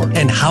credit score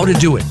and how to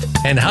do it,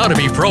 and how to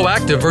be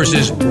proactive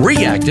versus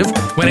reactive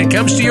when it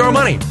comes to your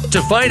money. To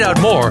find out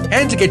more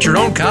and to get your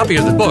own copy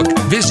of the book,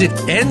 visit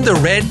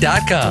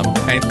endthered.com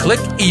and click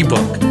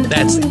ebook.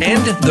 That's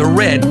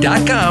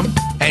endthered.com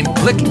and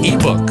click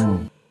ebook.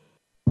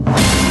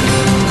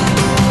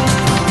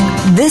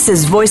 This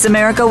is Voice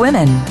America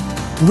Women.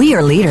 We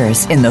are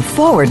leaders in the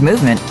forward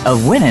movement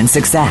of women's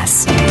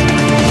success.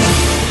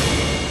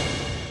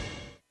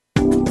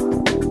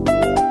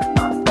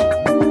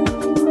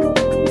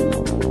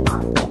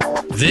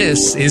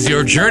 This is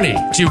your journey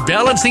to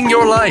balancing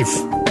your life.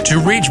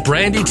 To reach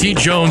Brandy T.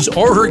 Jones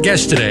or her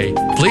guest today,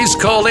 please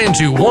call in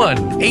to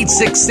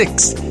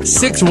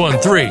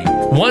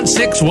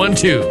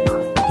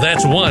 1-866-613-1612.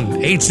 That's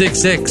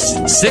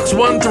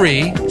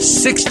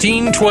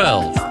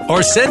 1-866-613-1612.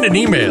 Or send an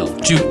email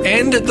to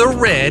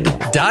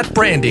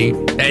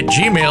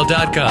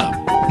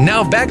endthered.brandy@gmail.com.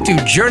 Now back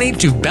to Journey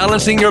to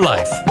Balancing Your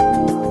Life.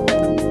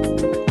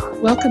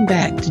 Welcome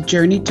back to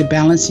Journey to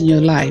Balancing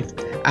Your Life.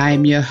 I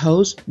am your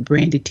host,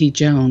 Brandy T.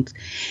 Jones,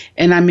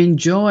 and I'm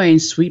enjoying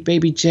Sweet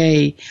Baby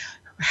J,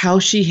 how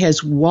she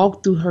has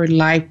walked through her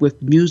life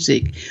with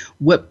music,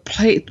 what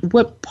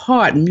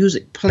part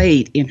music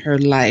played in her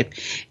life,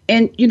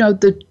 and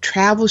the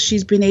travel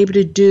she's been able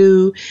to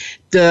do,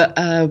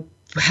 the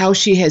how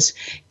she has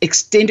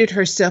extended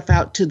herself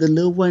out to the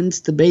little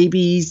ones, the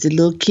babies, the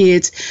little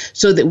kids,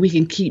 so that we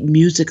can keep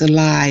music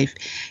alive.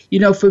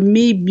 For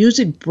me,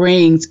 music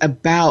brings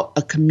about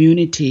a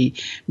community.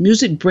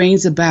 Music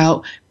brings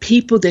about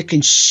people that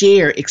can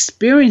share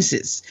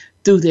experiences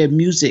through their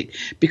music.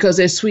 Because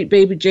as Sweet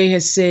Baby J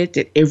has said,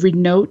 that every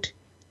note,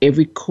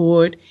 every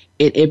chord,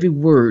 and every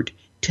word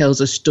tells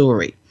a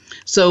story.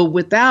 So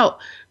without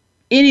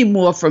any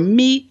more from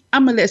me,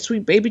 I'm going to let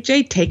Sweet Baby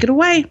J take it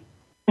away.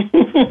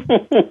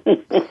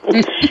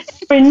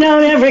 We know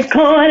every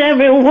chord,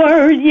 every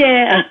word,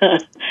 yeah,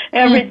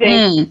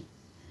 everything.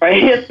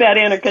 Right, it's that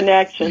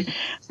interconnection,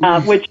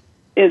 which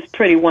is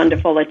pretty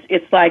wonderful.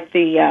 It's like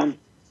the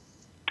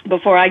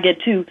before I get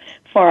too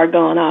far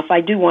gone off,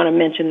 I do want to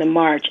mention the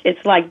march.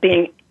 It's like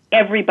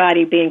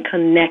everybody being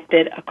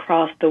connected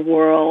across the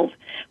world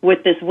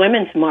with this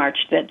women's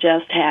march that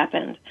just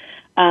happened.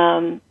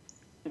 That's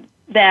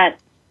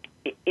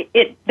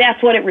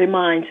what it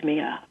reminds me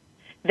of.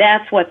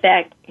 That's what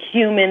that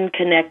human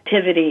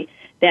connectivity,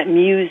 that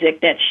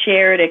music, that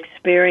shared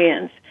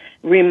experience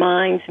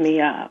reminds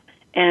me of.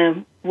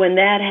 And when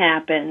that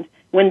happened,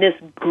 when this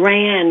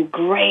grand,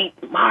 great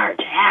march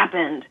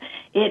happened,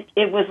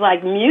 it was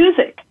like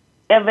music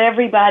of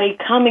everybody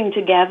coming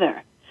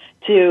together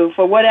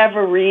for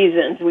whatever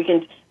reasons. We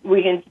can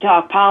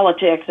talk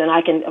politics, and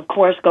I can, of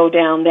course, go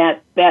down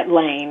that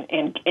lane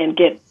and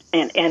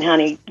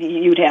honey,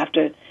 you'd have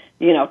to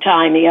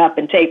tie me up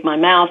and tape my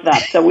mouth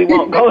up, so we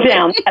won't go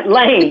down that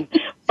lane.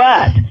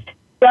 But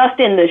just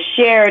in the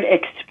shared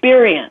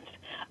experience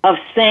of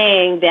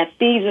saying that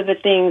these are the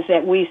things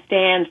that we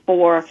stand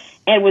for,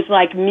 and it was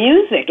like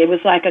music. It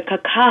was like a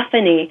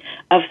cacophony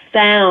of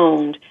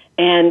sound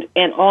and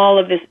all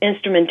of this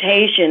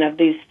instrumentation of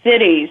these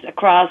cities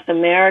across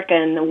America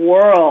and the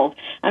world.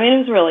 I mean, it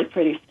was really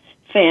pretty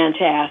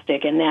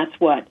fantastic, and that's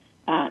what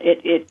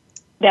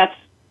that's,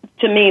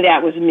 to me,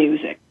 that was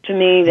music. To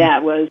me,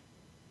 that was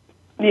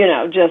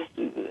just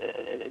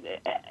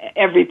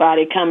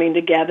everybody coming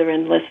together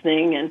and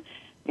listening. And,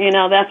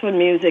 that's what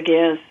music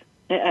is.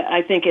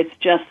 I think it's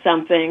just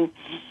something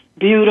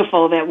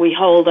beautiful that we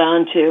hold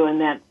on to and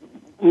that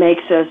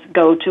makes us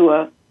go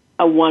to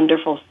a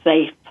wonderful,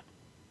 safe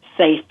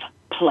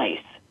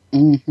place.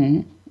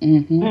 Mm-hmm.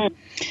 Mm-hmm.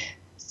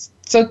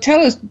 So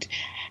tell us,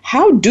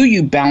 how do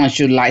you balance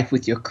your life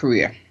with your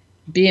career?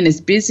 Being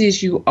as busy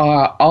as you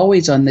are,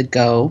 always on the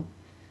go,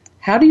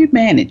 how do you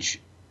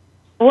manage?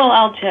 Well,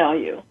 I'll tell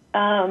you.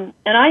 And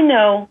I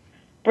know,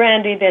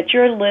 Brandy, that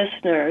your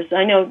listeners,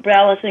 I know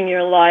Balancing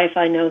Your Life,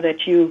 I know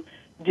that you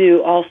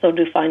also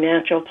do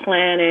financial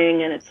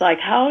planning, and it's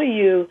like, how do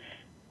you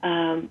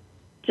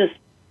just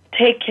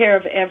take care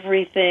of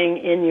everything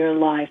in your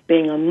life?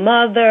 Being a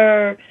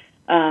mother,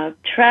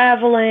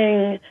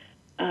 traveling,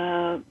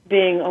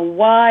 being a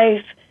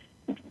wife,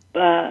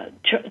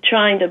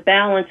 trying to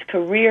balance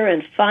career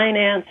and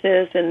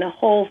finances and the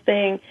whole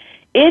thing.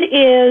 It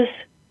is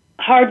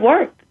hard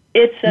work.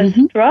 It's a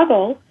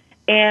struggle,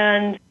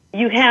 and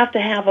you have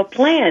to have a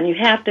plan. You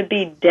have to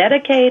be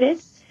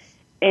dedicated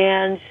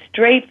and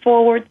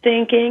straightforward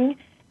thinking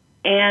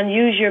and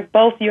use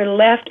both your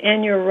left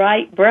and your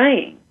right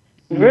brain,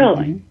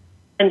 really.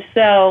 And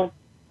so,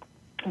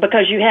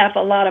 because you have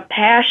a lot of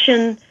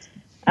passion,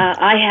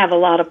 I have a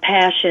lot of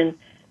passion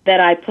that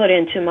I put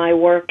into my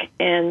work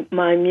and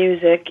my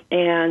music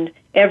and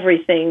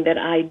everything that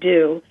I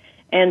do.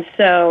 And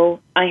so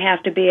I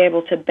have to be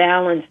able to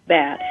balance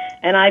that.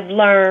 And I've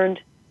learned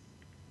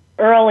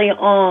early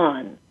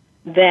on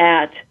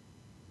that,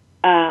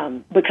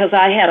 because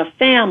I had a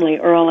family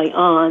early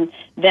on,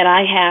 that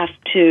I have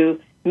to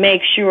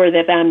make sure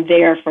that I'm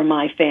there for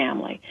my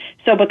family.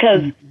 So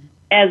because,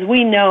 as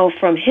we know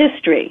from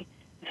history,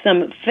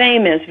 some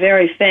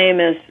very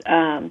famous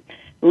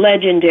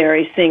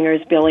legendary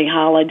singers, Billie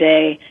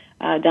Holiday,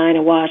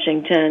 Dinah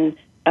Washington,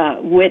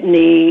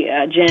 Whitney,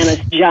 Janis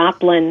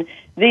Joplin,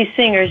 these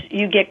singers,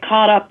 you get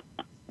caught up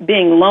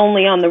being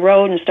lonely on the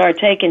road and start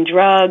taking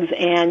drugs,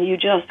 and you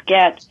just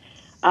get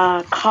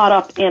caught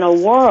up in a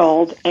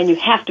world, and you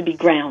have to be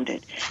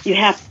grounded. You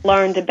have to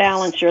learn to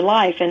balance your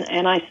life,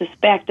 and I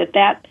suspect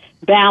that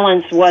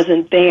balance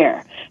wasn't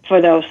there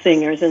for those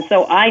singers. And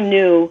so I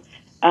knew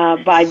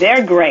by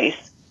their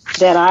grace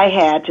that I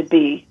had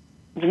to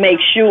make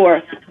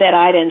sure that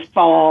I didn't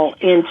fall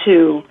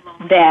into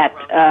that.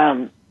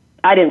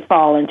 I didn't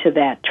fall into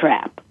that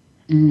trap.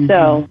 Mm-hmm.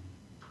 So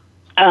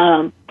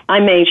I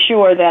made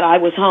sure that I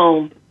was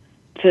home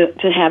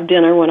to have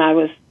dinner when I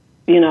was,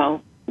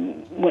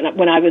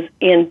 when I was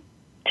in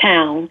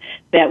town,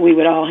 that we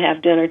would all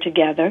have dinner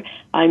together.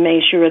 I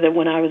made sure that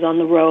when I was on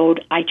the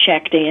road, I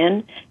checked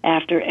in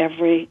after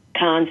every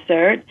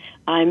concert.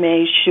 I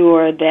made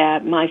sure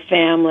that my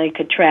family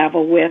could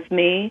travel with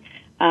me.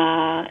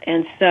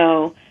 And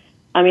so,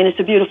 I mean, it's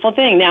a beautiful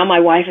thing. Now my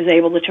wife is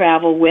able to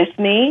travel with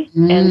me,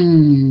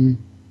 and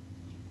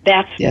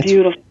that's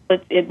beautiful.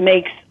 It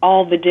makes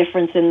all the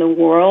difference in the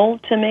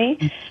world to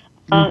me.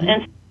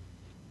 And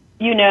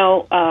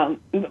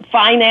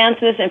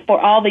finances, and for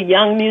all the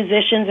young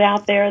musicians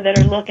out there that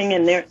are looking,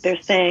 and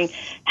they're saying,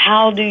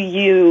 how do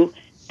you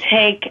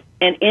take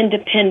an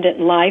independent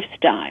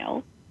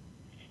lifestyle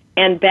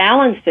and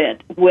balance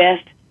it with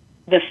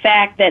the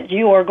fact that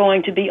you are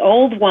going to be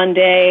old one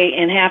day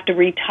and have to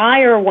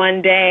retire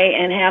one day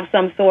and have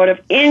some sort of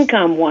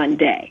income one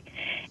day?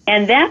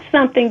 And that's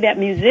something that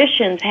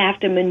musicians have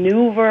to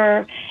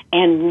maneuver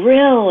and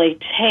really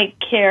take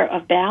care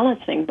of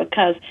balancing,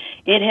 because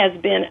it has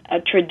been a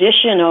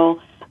traditional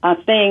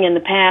thing in the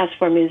past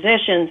for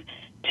musicians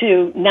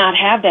to not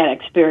have that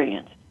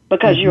experience,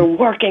 because you're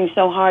working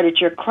so hard at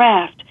your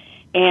craft.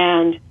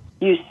 And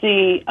you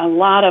see a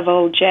lot of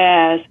old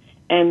jazz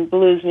and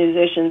blues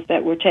musicians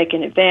that were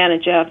taken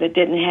advantage of, that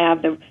didn't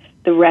have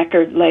the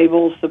record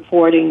labels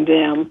supporting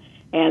them,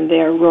 and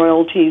their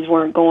royalties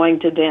weren't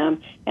going to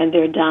them, and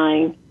they're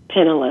dying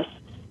penniless.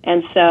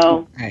 And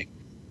so,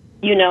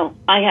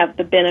 I have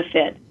the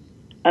benefit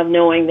of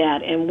knowing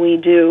that, and we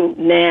do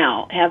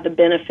now have the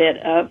benefit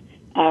of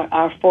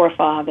our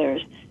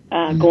forefathers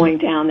going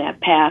down that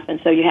path.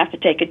 And so you have to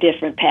take a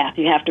different path.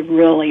 You have to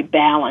really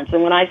balance.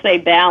 And when I say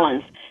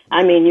balance,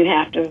 I mean you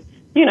have to,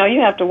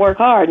 you have to work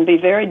hard and be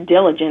very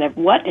diligent at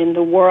what in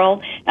the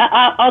world.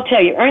 I'll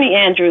tell you, Ernie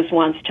Andrews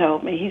once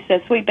told me, he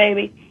said, "Sweet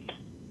baby,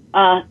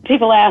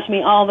 people ask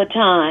me all the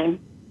time,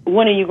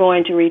 when are you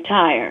going to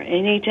retire?"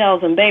 And he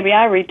tells them, "Baby,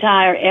 I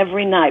retire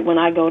every night when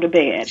I go to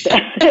bed."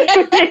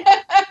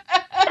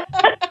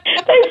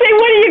 They say,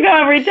 "When are you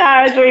going to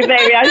retire, sweet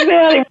baby?" I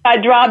said, "I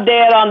drop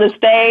dead on the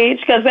stage,"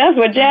 because that's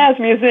what jazz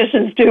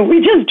musicians do.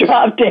 We just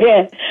drop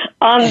dead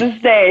on the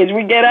stage.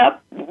 We get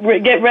up, we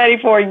get ready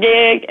for a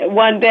gig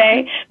one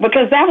day,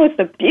 because that was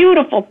the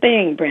beautiful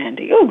thing,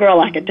 Brandy. Oh, girl,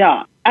 like a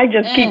dog. I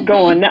just keep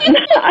going.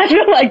 I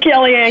feel like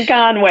Kellyanne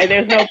Conway.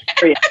 There's no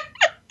period.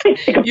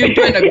 You're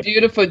doing a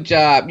beautiful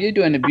job. You're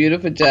doing a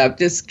beautiful job.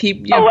 Just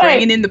keep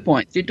bringing in the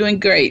points. You're doing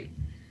great.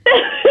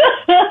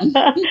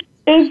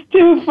 It's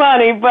too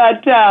funny,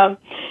 but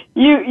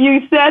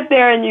you sit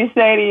there and you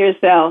say to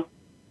yourself,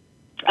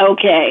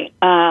 okay,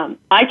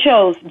 I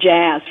chose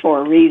jazz for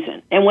a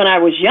reason. And when I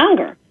was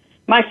younger,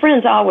 my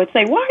friends always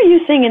say, "Why are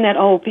you singing that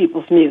old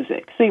people's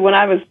music?" See, when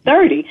I was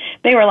 30,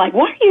 they were like,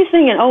 "Why are you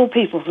singing old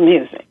people's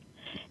music?"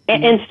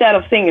 Instead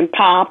of singing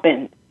pop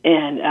and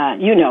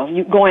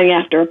you going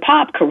after a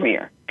pop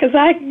career, because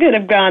I could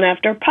have gone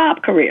after a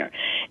pop career.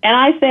 And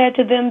I said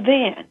to them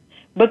then,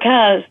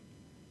 because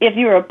if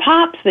you're a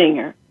pop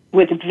singer,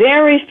 with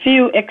very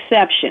few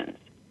exceptions,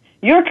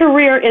 your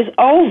career is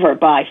over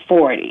by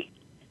 40,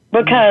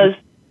 because,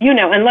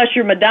 unless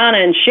you're Madonna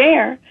and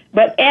Cher,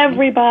 but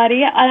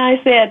everybody, and I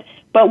said,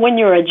 but when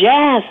you're a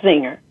jazz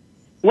singer,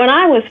 when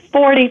I was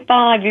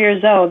 45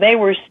 years old, they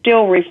were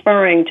still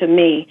referring to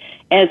me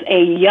as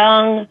a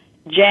young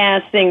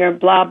jazz singer,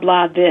 blah,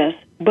 blah, this,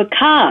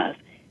 because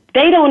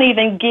they don't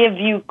even give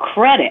you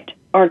credit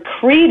or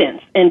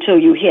credence until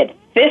you hit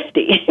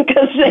 50,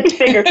 because they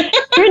figure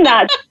you're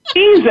not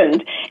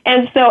seasoned.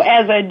 And so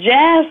as a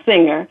jazz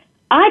singer,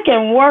 I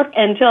can work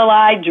until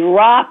I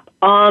drop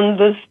on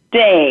the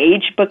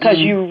stage, because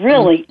you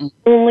really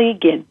only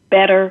get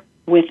better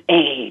with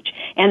age.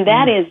 And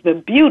that is the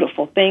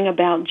beautiful thing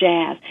about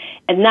jazz.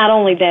 And not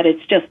only that,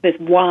 it's just this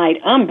wide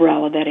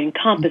umbrella that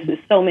encompasses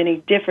so many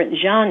different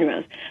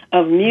genres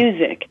of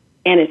music,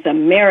 and it's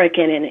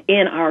American and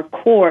in our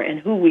core and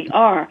who we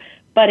are,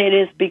 but it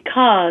is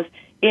because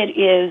it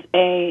is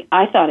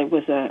I thought it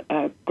was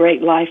a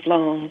great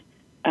lifelong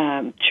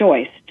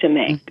choice to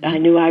make. I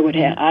knew I would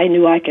I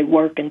knew I could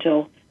work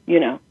until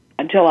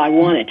I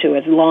wanted to,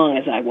 as long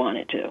as I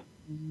wanted to.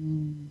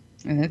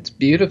 And that's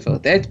beautiful.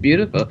 That's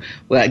beautiful.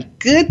 Well,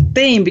 good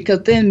thing,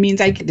 because then it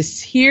means I get to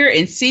hear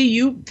and see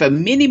you for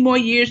many more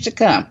years to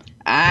come.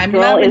 I'm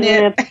loving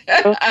it.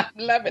 I'm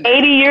loving it.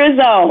 80 years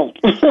old.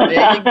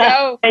 There you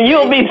go. And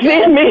you'll be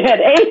seeing me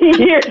at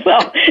 80 years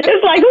old.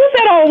 It's like, who's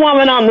that old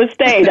woman on the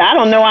stage? I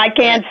don't know. I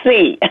can't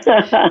see.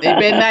 They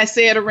better not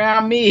say it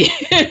around me.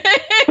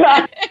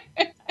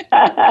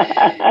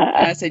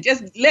 I said,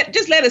 just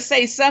let her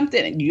say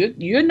something.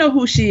 You know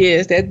who she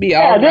is. That'd be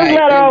all right. Just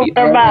let her open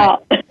her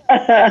mouth.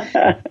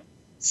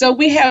 So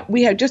we have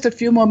just a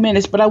few more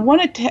minutes, but I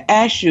wanted to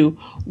ask you,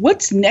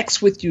 what's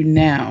next with you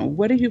now?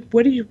 What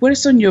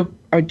is on your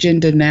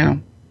agenda now?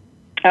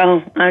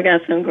 Oh, I got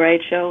some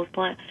great shows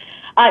planned.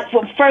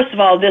 First of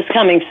all, this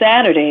coming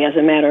Saturday, as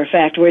a matter of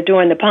fact, we're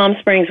doing the Palm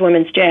Springs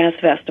Women's Jazz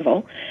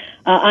Festival.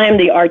 I am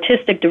the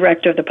artistic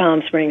director of the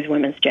Palm Springs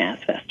Women's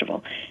Jazz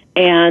Festival,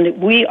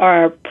 and we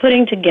are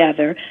putting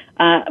together,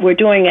 we're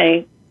doing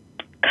a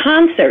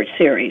concert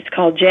series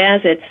called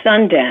Jazz at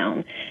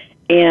Sundown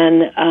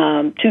in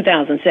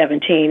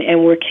 2017,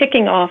 and we're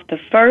kicking off the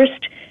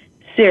first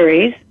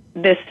series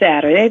this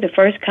Saturday, the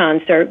first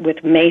concert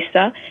with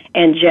Mesa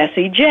and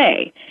Jessie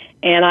J.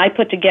 And I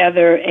put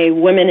together a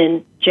Women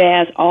in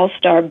Jazz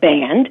All-Star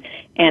Band,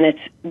 and it's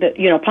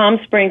Palm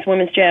Springs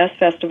Women's Jazz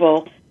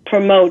Festival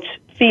promotes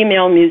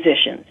female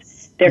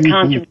musicians, their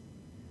contributions,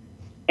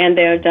 and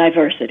their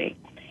diversity.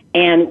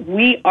 And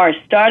we are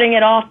starting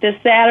it off this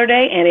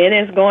Saturday, and it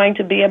is going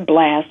to be a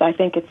blast. I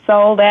think it's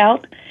sold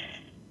out,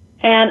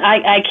 and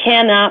I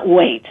cannot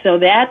wait. So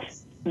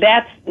that's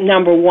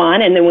number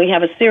one. And then we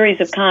have a series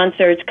of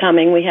concerts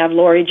coming. We have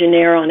Lori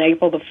Gennaro on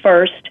April the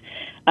 1st,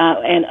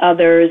 and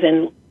others,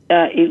 and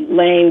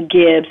Elaine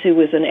Gibbs, who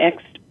was an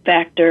X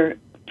Factor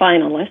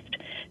finalist.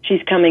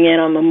 She's coming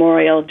in on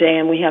Memorial Day,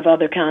 and we have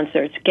other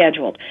concerts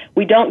scheduled.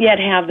 We don't yet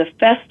have the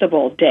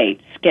festival date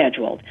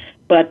scheduled,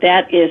 but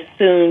that is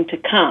soon to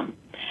come.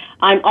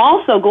 I'm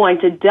also going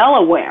to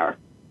Delaware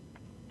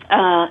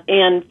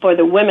and for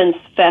the Women's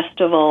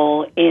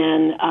Festival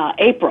in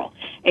April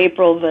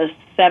the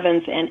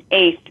 7th and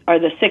 8th, or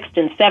the 6th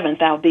and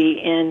 7th. I'll be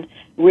in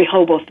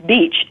Rehoboth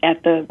Beach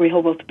at the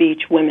Rehoboth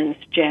Beach Women's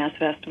Jazz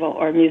Festival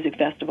or Music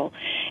Festival.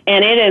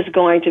 And it is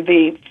going to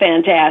be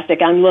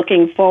fantastic. I'm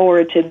looking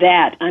forward to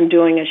that. I'm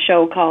doing a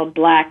show called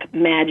Black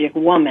Magic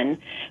Woman,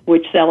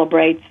 which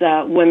celebrates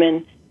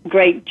women,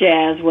 great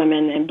jazz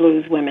women and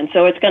blues women.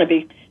 So it's going to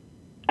be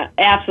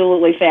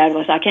absolutely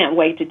fabulous. I can't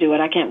wait to do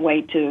it. I can't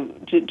wait to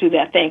do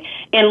that thing.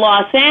 In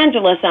Los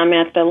Angeles, I'm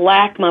at the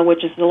LACMA,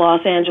 which is the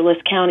Los Angeles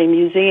County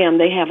Museum.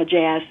 They have a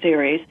jazz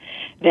series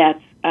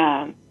that's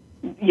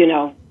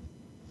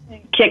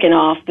kicking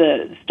off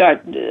the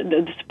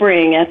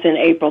spring. That's in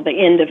April, the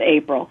end of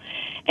April.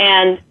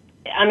 And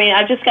I mean,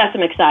 I've just got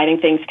some exciting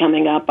things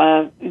coming up.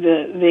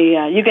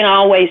 You can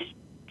always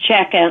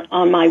check out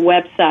on my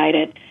website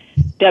at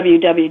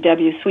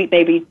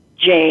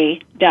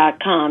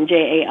www.sweetbabyj.com,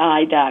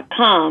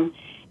 JAI.com,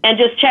 and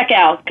just check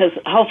out, because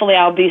hopefully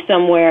I'll be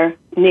somewhere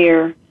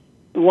near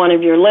one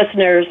of your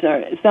listeners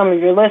or some of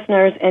your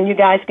listeners, and you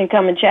guys can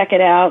come and check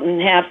it out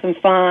and have some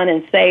fun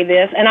and say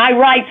this. And I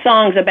write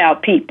songs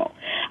about people.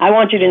 I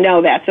want you to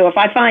know that. So if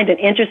I find an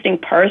interesting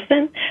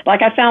person,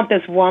 like I found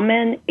this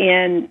woman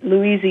in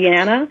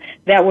Louisiana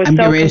that was I'm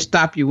going to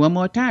stop you one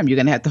more time. You're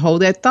going to have to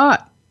hold that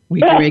thought.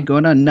 We're going to go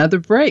on another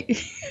break.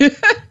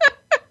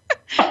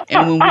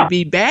 And when we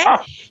be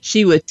back,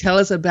 she will tell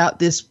us about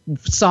this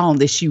song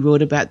that she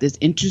wrote about this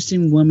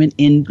interesting woman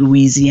in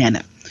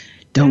Louisiana.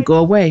 Don't go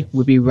away.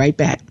 We'll be right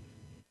back.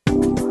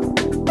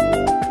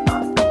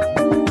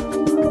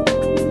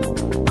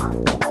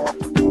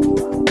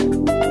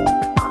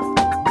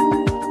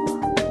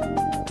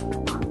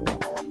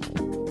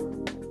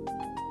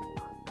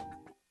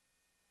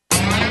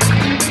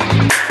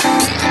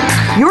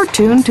 You're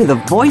tuned to the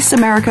Voice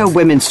America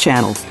Women's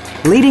Channel,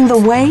 leading the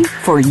way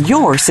for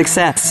your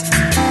success.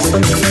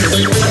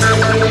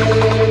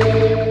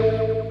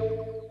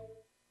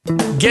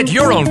 Get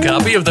your own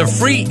copy of the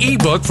free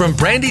ebook from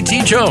Brandy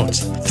T.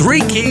 Jones,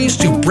 3 Keys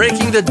to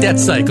Breaking the Debt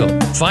Cycle.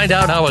 Find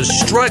out how a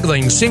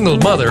struggling single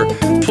mother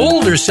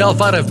pulled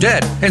herself out of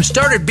debt and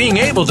started being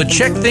able to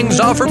check things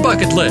off her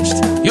bucket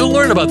list. You'll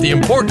learn about the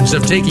importance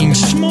of taking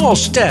small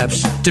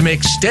steps to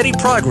make steady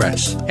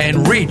progress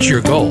and reach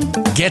your goal.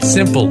 Get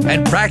simple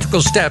and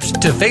practical steps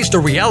to face the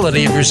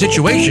reality of your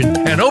situation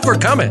and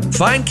overcome it.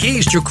 Find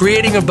keys to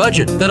creating a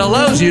budget that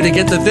allows you to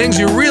get the things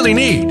you really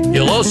need.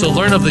 You'll also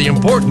learn of the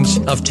importance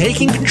of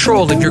taking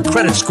control of your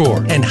credit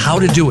score and how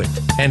to do it,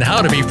 and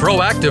how to be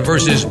proactive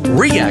versus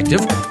reactive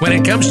when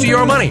it comes to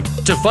your money.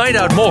 To find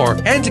out more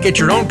and to get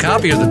your own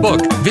copy of the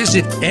book,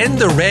 visit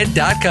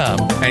endthered.com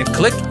and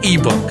click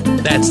ebook.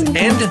 That's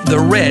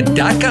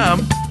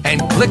endthered.com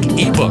and click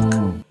ebook.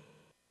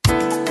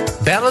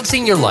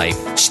 Balancing your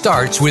life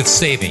starts with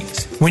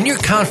savings. When you're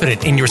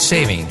confident in your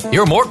saving,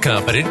 you're more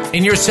confident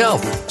in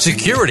yourself.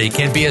 Security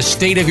can be a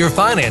state of your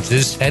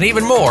finances, and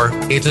even more,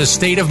 it's a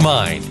state of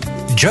mind.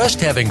 Just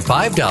having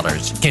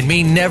 $5 can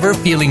mean never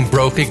feeling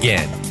broke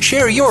again.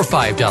 Share your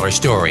 $5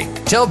 story.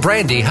 Tell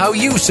Brandy how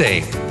you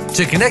save.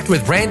 To connect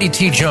with Brandy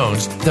T.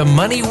 Jones, the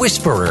Money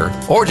Whisperer,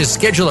 or to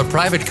schedule a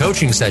private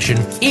coaching session,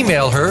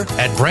 email her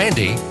at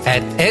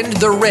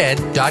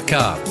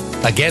brandy@endthered.com.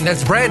 Again,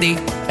 that's Brandy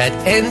at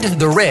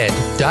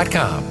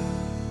endthered.com.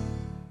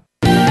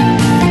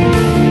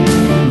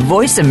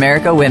 Voice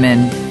America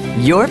Women.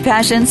 Your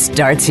passion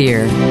starts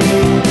here.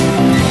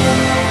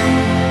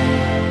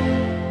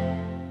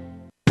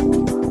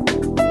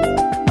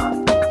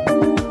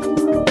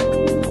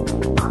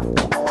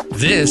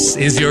 This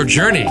is your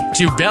journey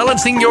to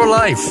balancing your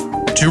life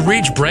To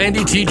reach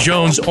Brandy T.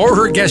 Jones or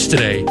her guest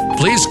today,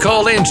 please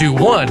call in to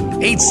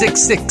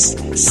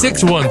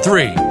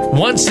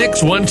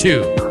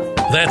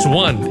 1-866-613-1612. That's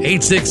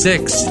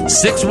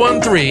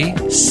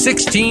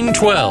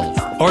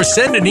 1-866-613-1612. Or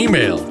send an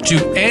email to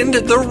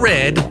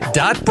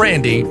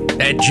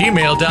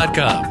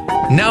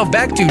endthered.brandy@gmail.com. Now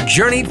back to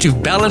Journey to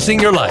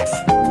Balancing Your Life.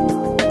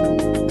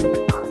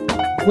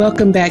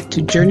 Welcome back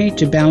to Journey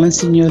to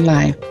Balancing Your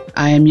Life.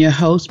 I am your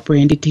host,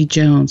 Brandy T.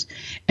 Jones,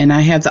 and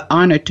I have the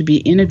honor to be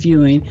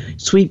interviewing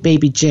Sweet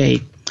Baby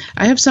J.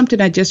 I have something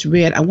I just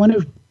read. I want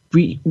to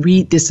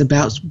read this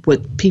about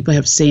what people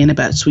have saying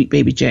about Sweet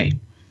Baby J.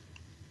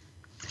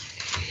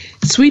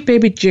 Sweet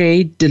Baby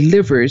J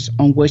delivers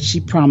on what she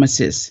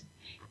promises,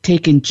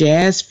 taking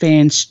jazz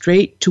fans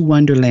straight to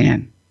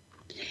Wonderland.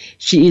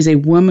 She is a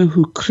woman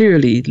who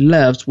clearly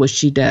loves what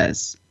she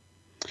does.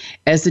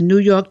 As the New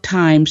York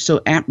Times so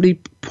aptly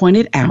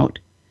pointed out,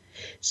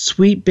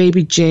 Sweet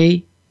Baby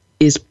J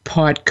is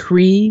part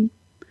cream,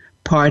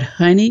 part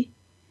honey,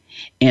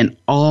 and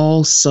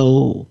all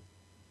soul.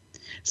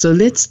 So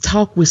let's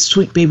talk with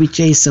Sweet Baby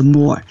J some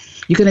more.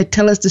 You're going to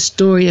tell us the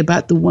story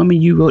about the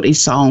woman you wrote a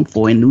song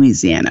for in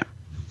Louisiana.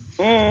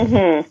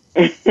 Mm-hmm.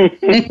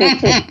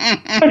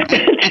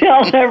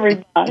 Tell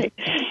everybody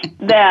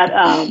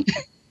that,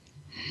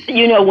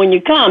 when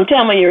you come,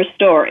 tell me your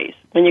stories.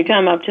 When you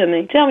come up to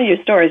me, tell me your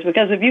stories,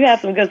 because if you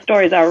have some good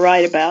stories, I'll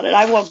write about it.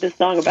 I wrote this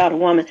song about a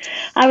woman.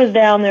 I was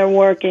down there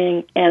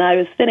working, and I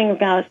was sitting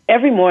about,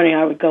 every morning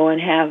I would go and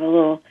have a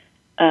little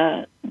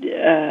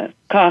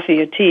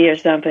coffee or tea or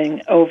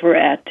something over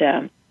at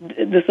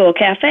this little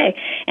cafe.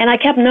 And I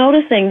kept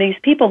noticing these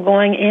people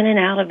going in and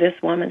out of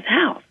this woman's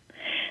house.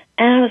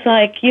 And I was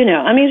like,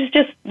 it's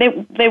just,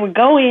 they would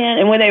go in,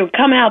 and when they would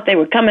come out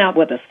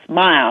with a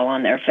smile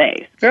on their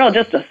face. Girl,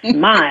 just a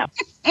smile,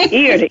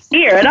 ear to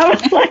ear. And I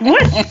was like,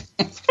 what's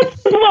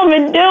this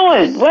woman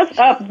doing? What's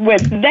up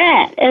with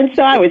that? And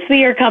so I would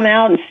see her come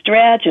out and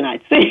stretch, and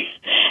I'd see,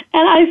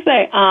 and I'd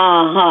say,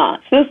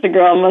 sister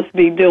girl must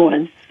be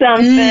doing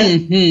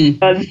something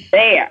was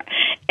there.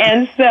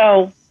 And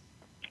so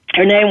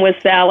her name was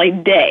Sally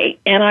Day,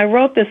 and I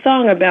wrote this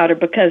song about her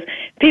because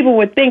people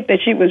would think that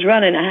she was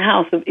running a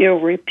house of ill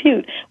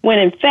repute, when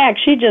in fact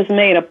she just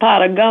made a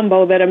pot of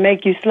gumbo that'll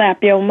make you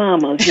slap your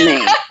mama's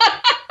name.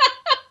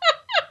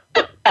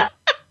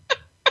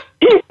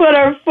 She put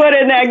her foot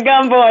in that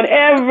gumbo, and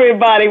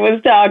everybody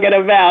was talking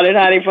about it,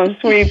 honey, from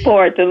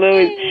Shreveport to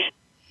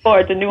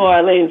Louisport to New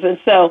Orleans. And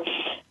so,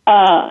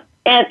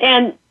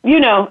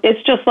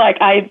 it's just like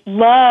I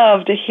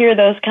love to hear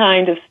those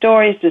kind of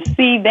stories, to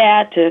see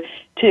that, to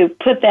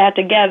put that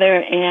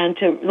together, and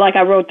to, like,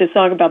 I wrote this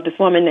song about this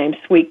woman named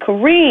Sweet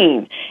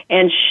Kareem,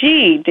 and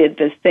she did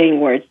this thing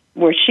where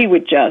she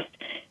would just,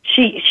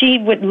 she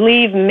would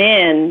leave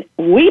men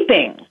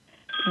weeping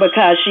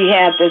because she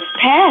had this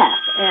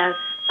past. And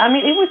I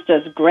mean, it was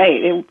just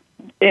great.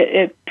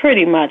 It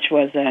pretty much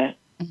was a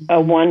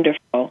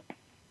wonderful,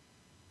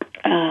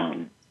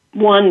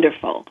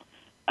 wonderful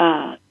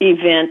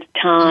event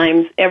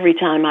times every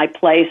time I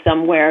play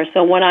somewhere.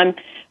 So when I'm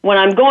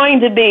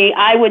going to be,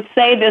 I would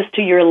say this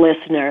to your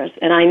listeners,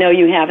 and I know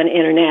you have an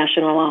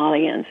international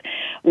audience.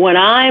 When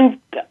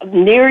I'm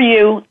near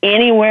you,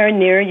 anywhere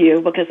near you,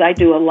 because I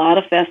do a lot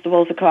of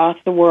festivals across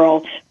the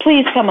world,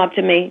 please come up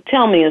to me,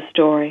 tell me a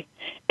story,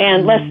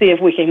 and let's see if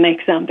we can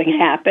make something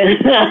happen.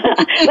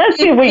 Let's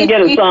see if we can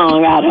get a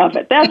song out of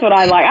it. That's what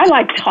I like. I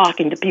like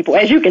talking to people.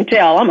 As you can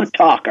tell, I'm a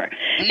talker.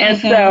 And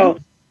so,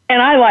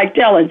 and I like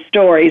telling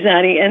stories,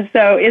 honey. And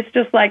so it's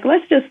just like,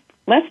 let's do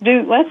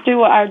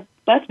our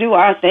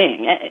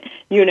thing.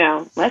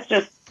 Let's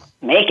just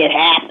make it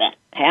happen.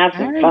 Have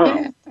some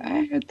fun.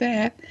 I heard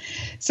that.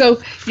 So,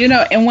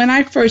 and when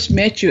I first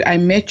met you, I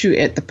met you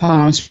at the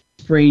Palm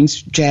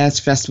Springs Jazz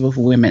Festival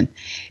for Women.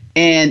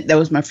 And that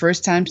was my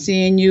first time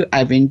seeing you.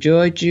 I've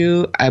enjoyed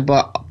you. I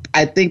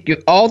think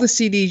all the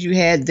CDs you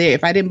had there,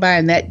 if I didn't buy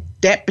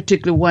that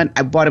particular one,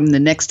 I bought them the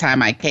next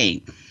time I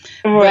came.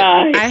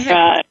 Right.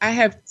 I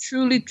have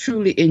truly,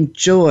 truly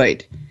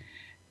enjoyed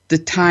the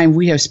time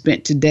we have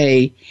spent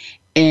today,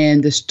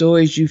 and the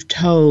stories you've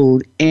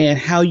told, and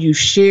how you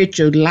shared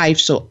your life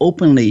so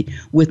openly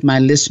with my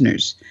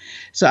listeners.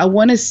 So I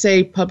want to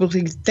say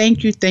publicly,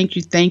 thank you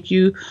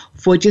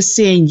for just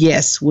saying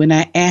yes when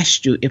I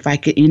asked you if I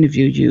could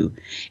interview you.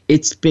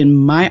 It's been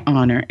my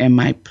honor and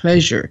my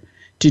pleasure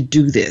to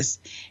do this.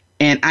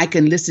 And I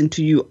can listen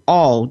to you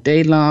all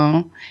day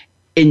long.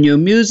 In your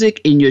music,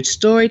 in your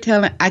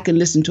storytelling, I can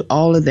listen to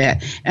all of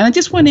that. And I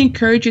just want to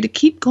encourage you to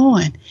keep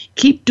going.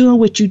 Keep doing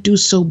what you do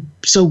so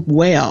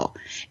well,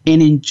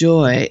 and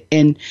enjoy.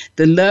 And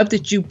the love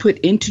that you put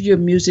into your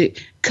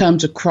music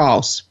comes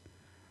across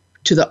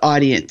to the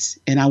audience.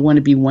 And I want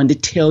to be one to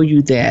tell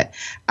you that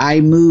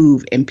I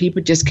move, and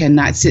people just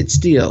cannot sit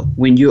still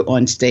when you're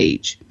on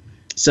stage.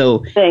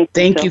 So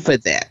thank you for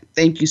that.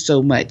 Thank you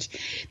so much.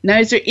 Now,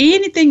 is there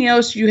anything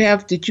else you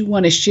have that you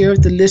want to share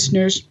with the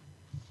listeners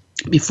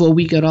before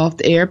we get off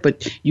the air?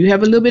 But you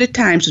have a little bit of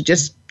time, so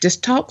just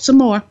talk some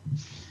more.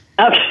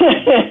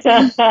 Okay.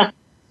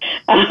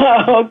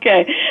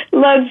 Okay.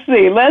 let's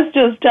see. Let's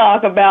just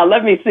talk about,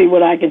 let me see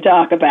what I can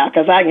talk about,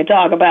 because I can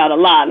talk about a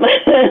lot.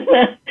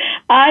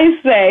 I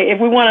say if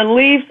we want to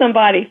leave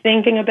somebody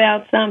thinking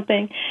about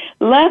something,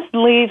 let's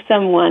leave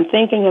someone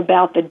thinking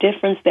about the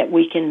difference that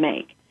we can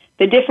make,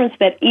 the difference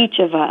that each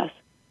of us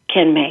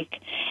can make.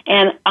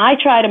 And I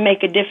try to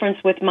make a difference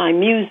with my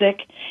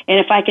music, and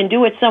if I can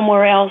do it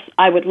somewhere else,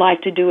 I would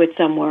like to do it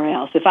somewhere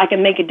else. If I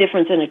can make a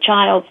difference in a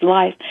child's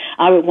life,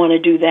 I would want to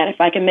do that. If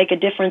I can make a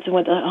difference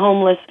with a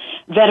homeless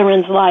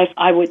veteran's life,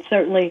 I would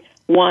certainly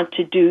want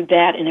to do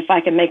that. And if I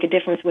can make a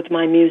difference with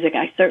my music,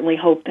 I certainly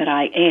hope that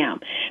I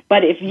am.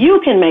 But if you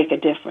can make a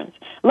difference,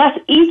 let's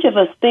each of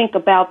us think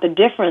about the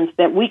difference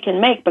that we can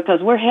make,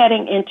 because we're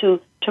heading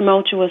into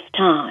tumultuous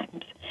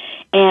times.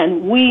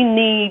 And we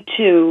need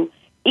to,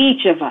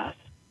 each of us,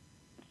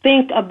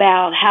 think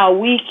about how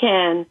we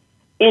can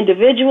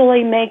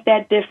individually make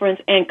that difference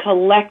and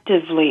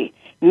collectively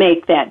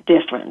make that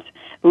difference.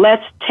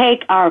 Let's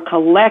take our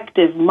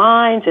collective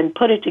minds and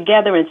put it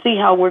together and see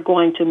how we're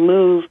going to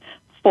move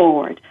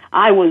forward.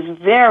 I was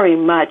very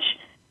much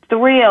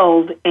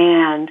thrilled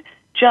and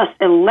just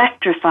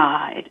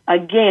electrified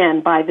again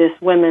by this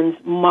Women's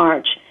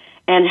March,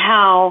 and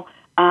how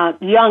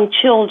young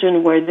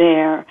children were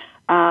there,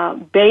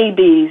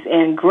 babies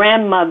and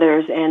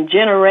grandmothers and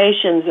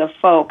generations of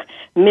folk,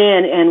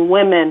 men and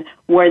women,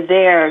 were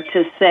there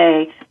to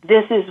say,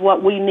 this is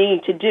what we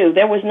need to do.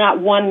 There was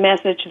not one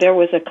message, there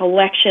was a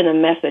collection of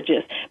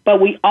messages, but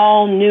we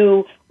all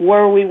knew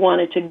where we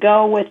wanted to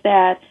go with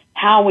that,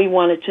 how we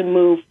wanted to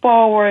move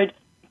forward,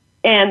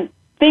 and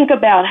think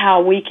about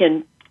how we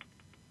can,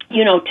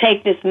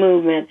 take this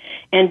movement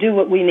and do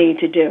what we need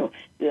to do.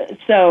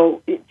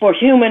 So for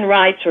human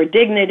rights, for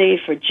dignity,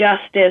 for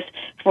justice,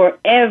 for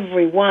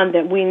everyone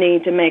that we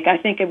need to make. I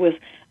think it was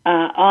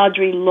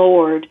Audre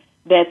Lorde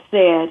that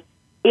said,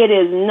 it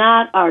is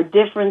not our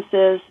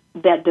differences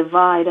that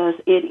divide us,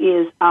 it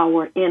is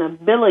our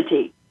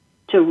inability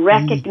to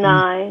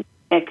recognize,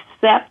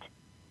 accept,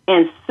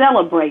 and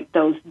celebrate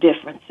those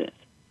differences.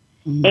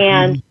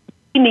 And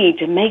we need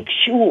to make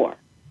sure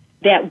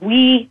that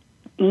we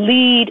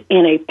lead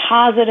in a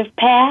positive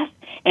path,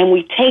 and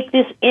we take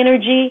this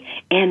energy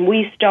and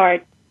we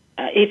start,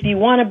 if you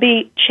want to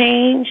be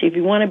change, if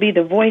you want to be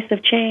the voice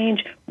of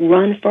change,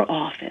 run for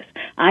office.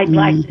 I'd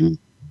like to see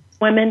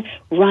women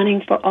running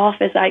for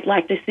office. I'd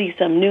like to see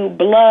some new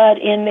blood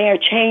in there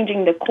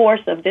changing the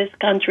course of this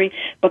country,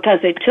 because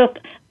it took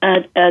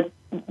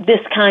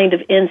this kind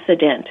of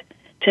incident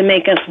to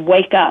make us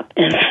wake up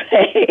and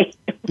say,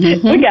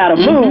 we got to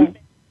move,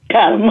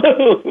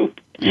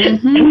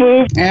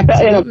 move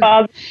in a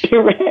positive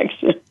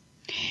direction.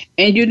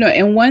 And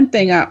and one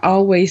thing I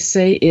always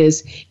say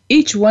is,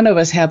 each one of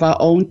us have our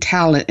own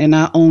talent and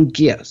our own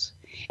gifts.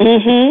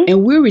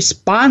 And we're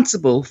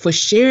responsible for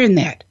sharing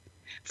that,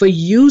 for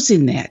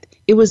using that.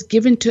 It was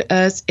given to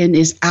us, and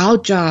it's our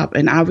job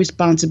and our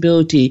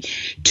responsibility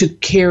to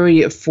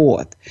carry it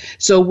forth.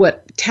 So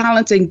what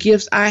talents and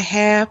gifts I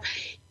have,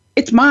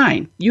 it's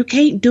mine. You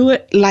can't do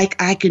it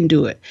like I can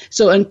do it.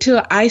 So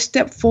until I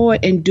step forward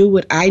and do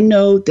what I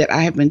know that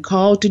I have been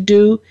called to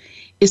do,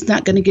 it's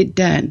not going to get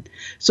done.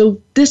 So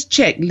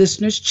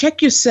listeners,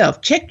 check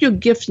yourself, check your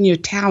gifts and your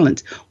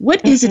talents.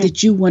 What is it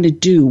that you want to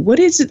do? What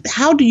is it?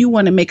 How do you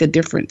want to make a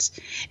difference?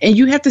 And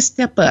you have to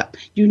step up.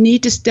 You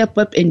need to step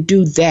up and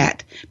do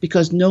that,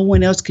 because no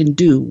one else can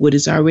do what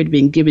has already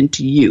been given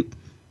to you.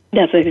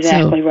 That's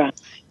exactly right.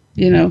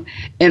 And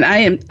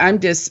I'm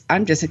just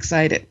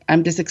excited.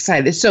 I'm just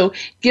excited. So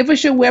give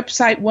us your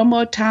website one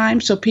more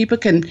time so people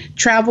can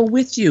travel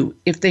with you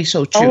if they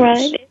so choose. All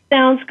right. It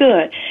sounds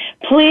good.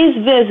 Please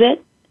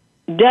visit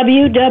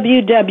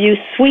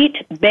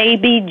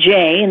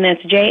www.sweetbabyj, and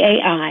that's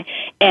JAI,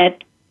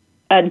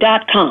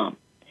 .com.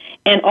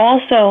 And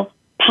also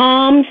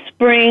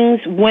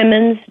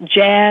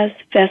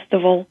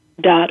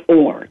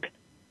PalmSpringsWomen'sJazzFestival.org.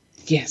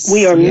 Yes.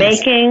 We are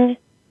making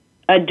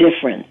a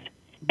difference.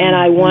 And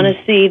I want to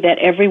see that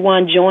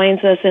everyone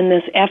joins us in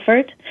this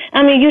effort.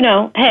 I mean,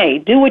 hey,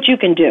 do what you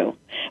can do.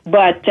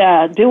 But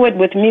do it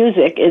with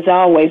music is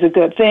always a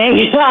good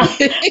thing.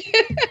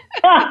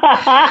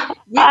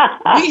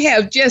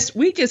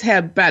 we just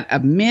have about a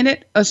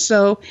minute or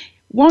so.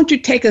 Won't you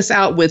take us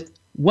out with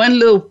one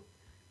little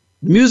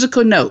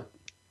musical note?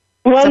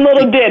 One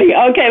little ditty.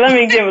 Okay, let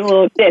me give a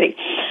little ditty.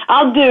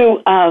 I'll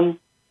do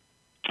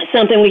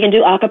something we can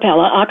do a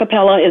cappella. A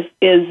cappella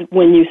is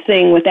when you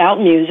sing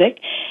without music.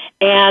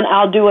 And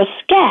I'll do a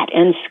scat.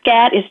 And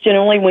scat is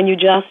generally when you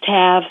just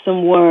have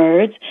some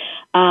words.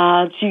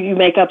 You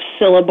make up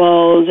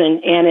syllables,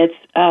 and it's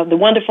the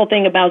wonderful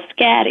thing about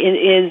scat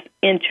is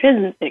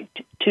intrinsic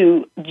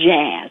to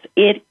jazz.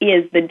 It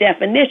is the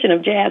definition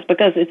of jazz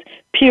because it's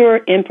pure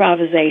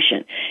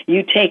improvisation.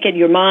 You take it,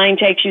 your mind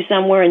takes you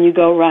somewhere, and you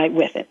go right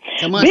with it.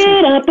 Come on.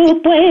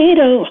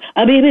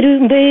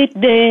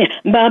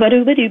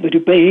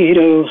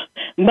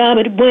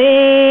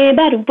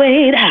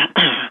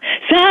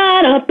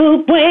 Side up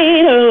the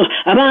way, oh,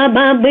 about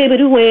my baby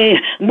the way,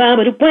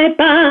 Baba the way,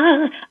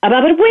 ba,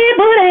 about the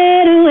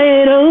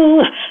way,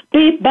 oh,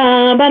 beep,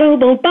 ba, ba, do,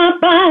 bo, ba,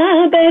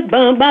 ba, ba,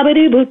 ba, ba,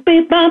 do, bo,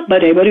 beep, ba, ba,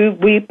 do,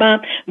 wee, ba,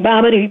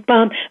 ba, dee,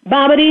 ba,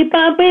 ba, dee,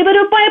 ba, baby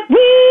the way,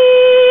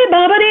 wee,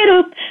 ba, dee,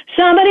 do,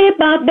 somebody,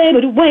 ba, baby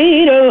the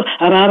way, oh,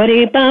 ba,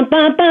 dee, ba,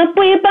 ba, ba,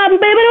 wee, ba,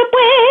 baby the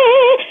way,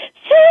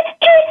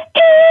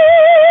 C-E-E,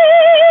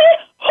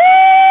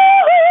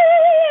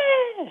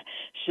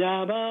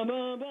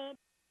 sha-ba-ba-ba.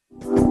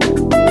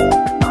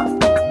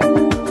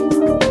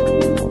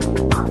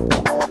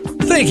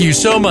 Thank you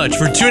so much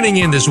for tuning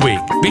in this week.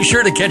 Be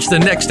sure to catch the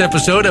next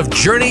episode of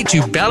Journey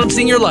to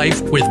Balancing Your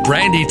Life with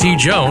Brandy T.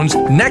 Jones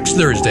next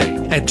Thursday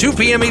at 2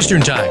 p.m.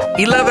 Eastern Time,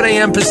 11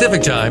 a.m.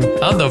 Pacific Time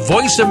on the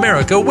Voice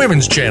America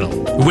Women's Channel.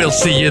 We'll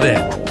see you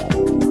then.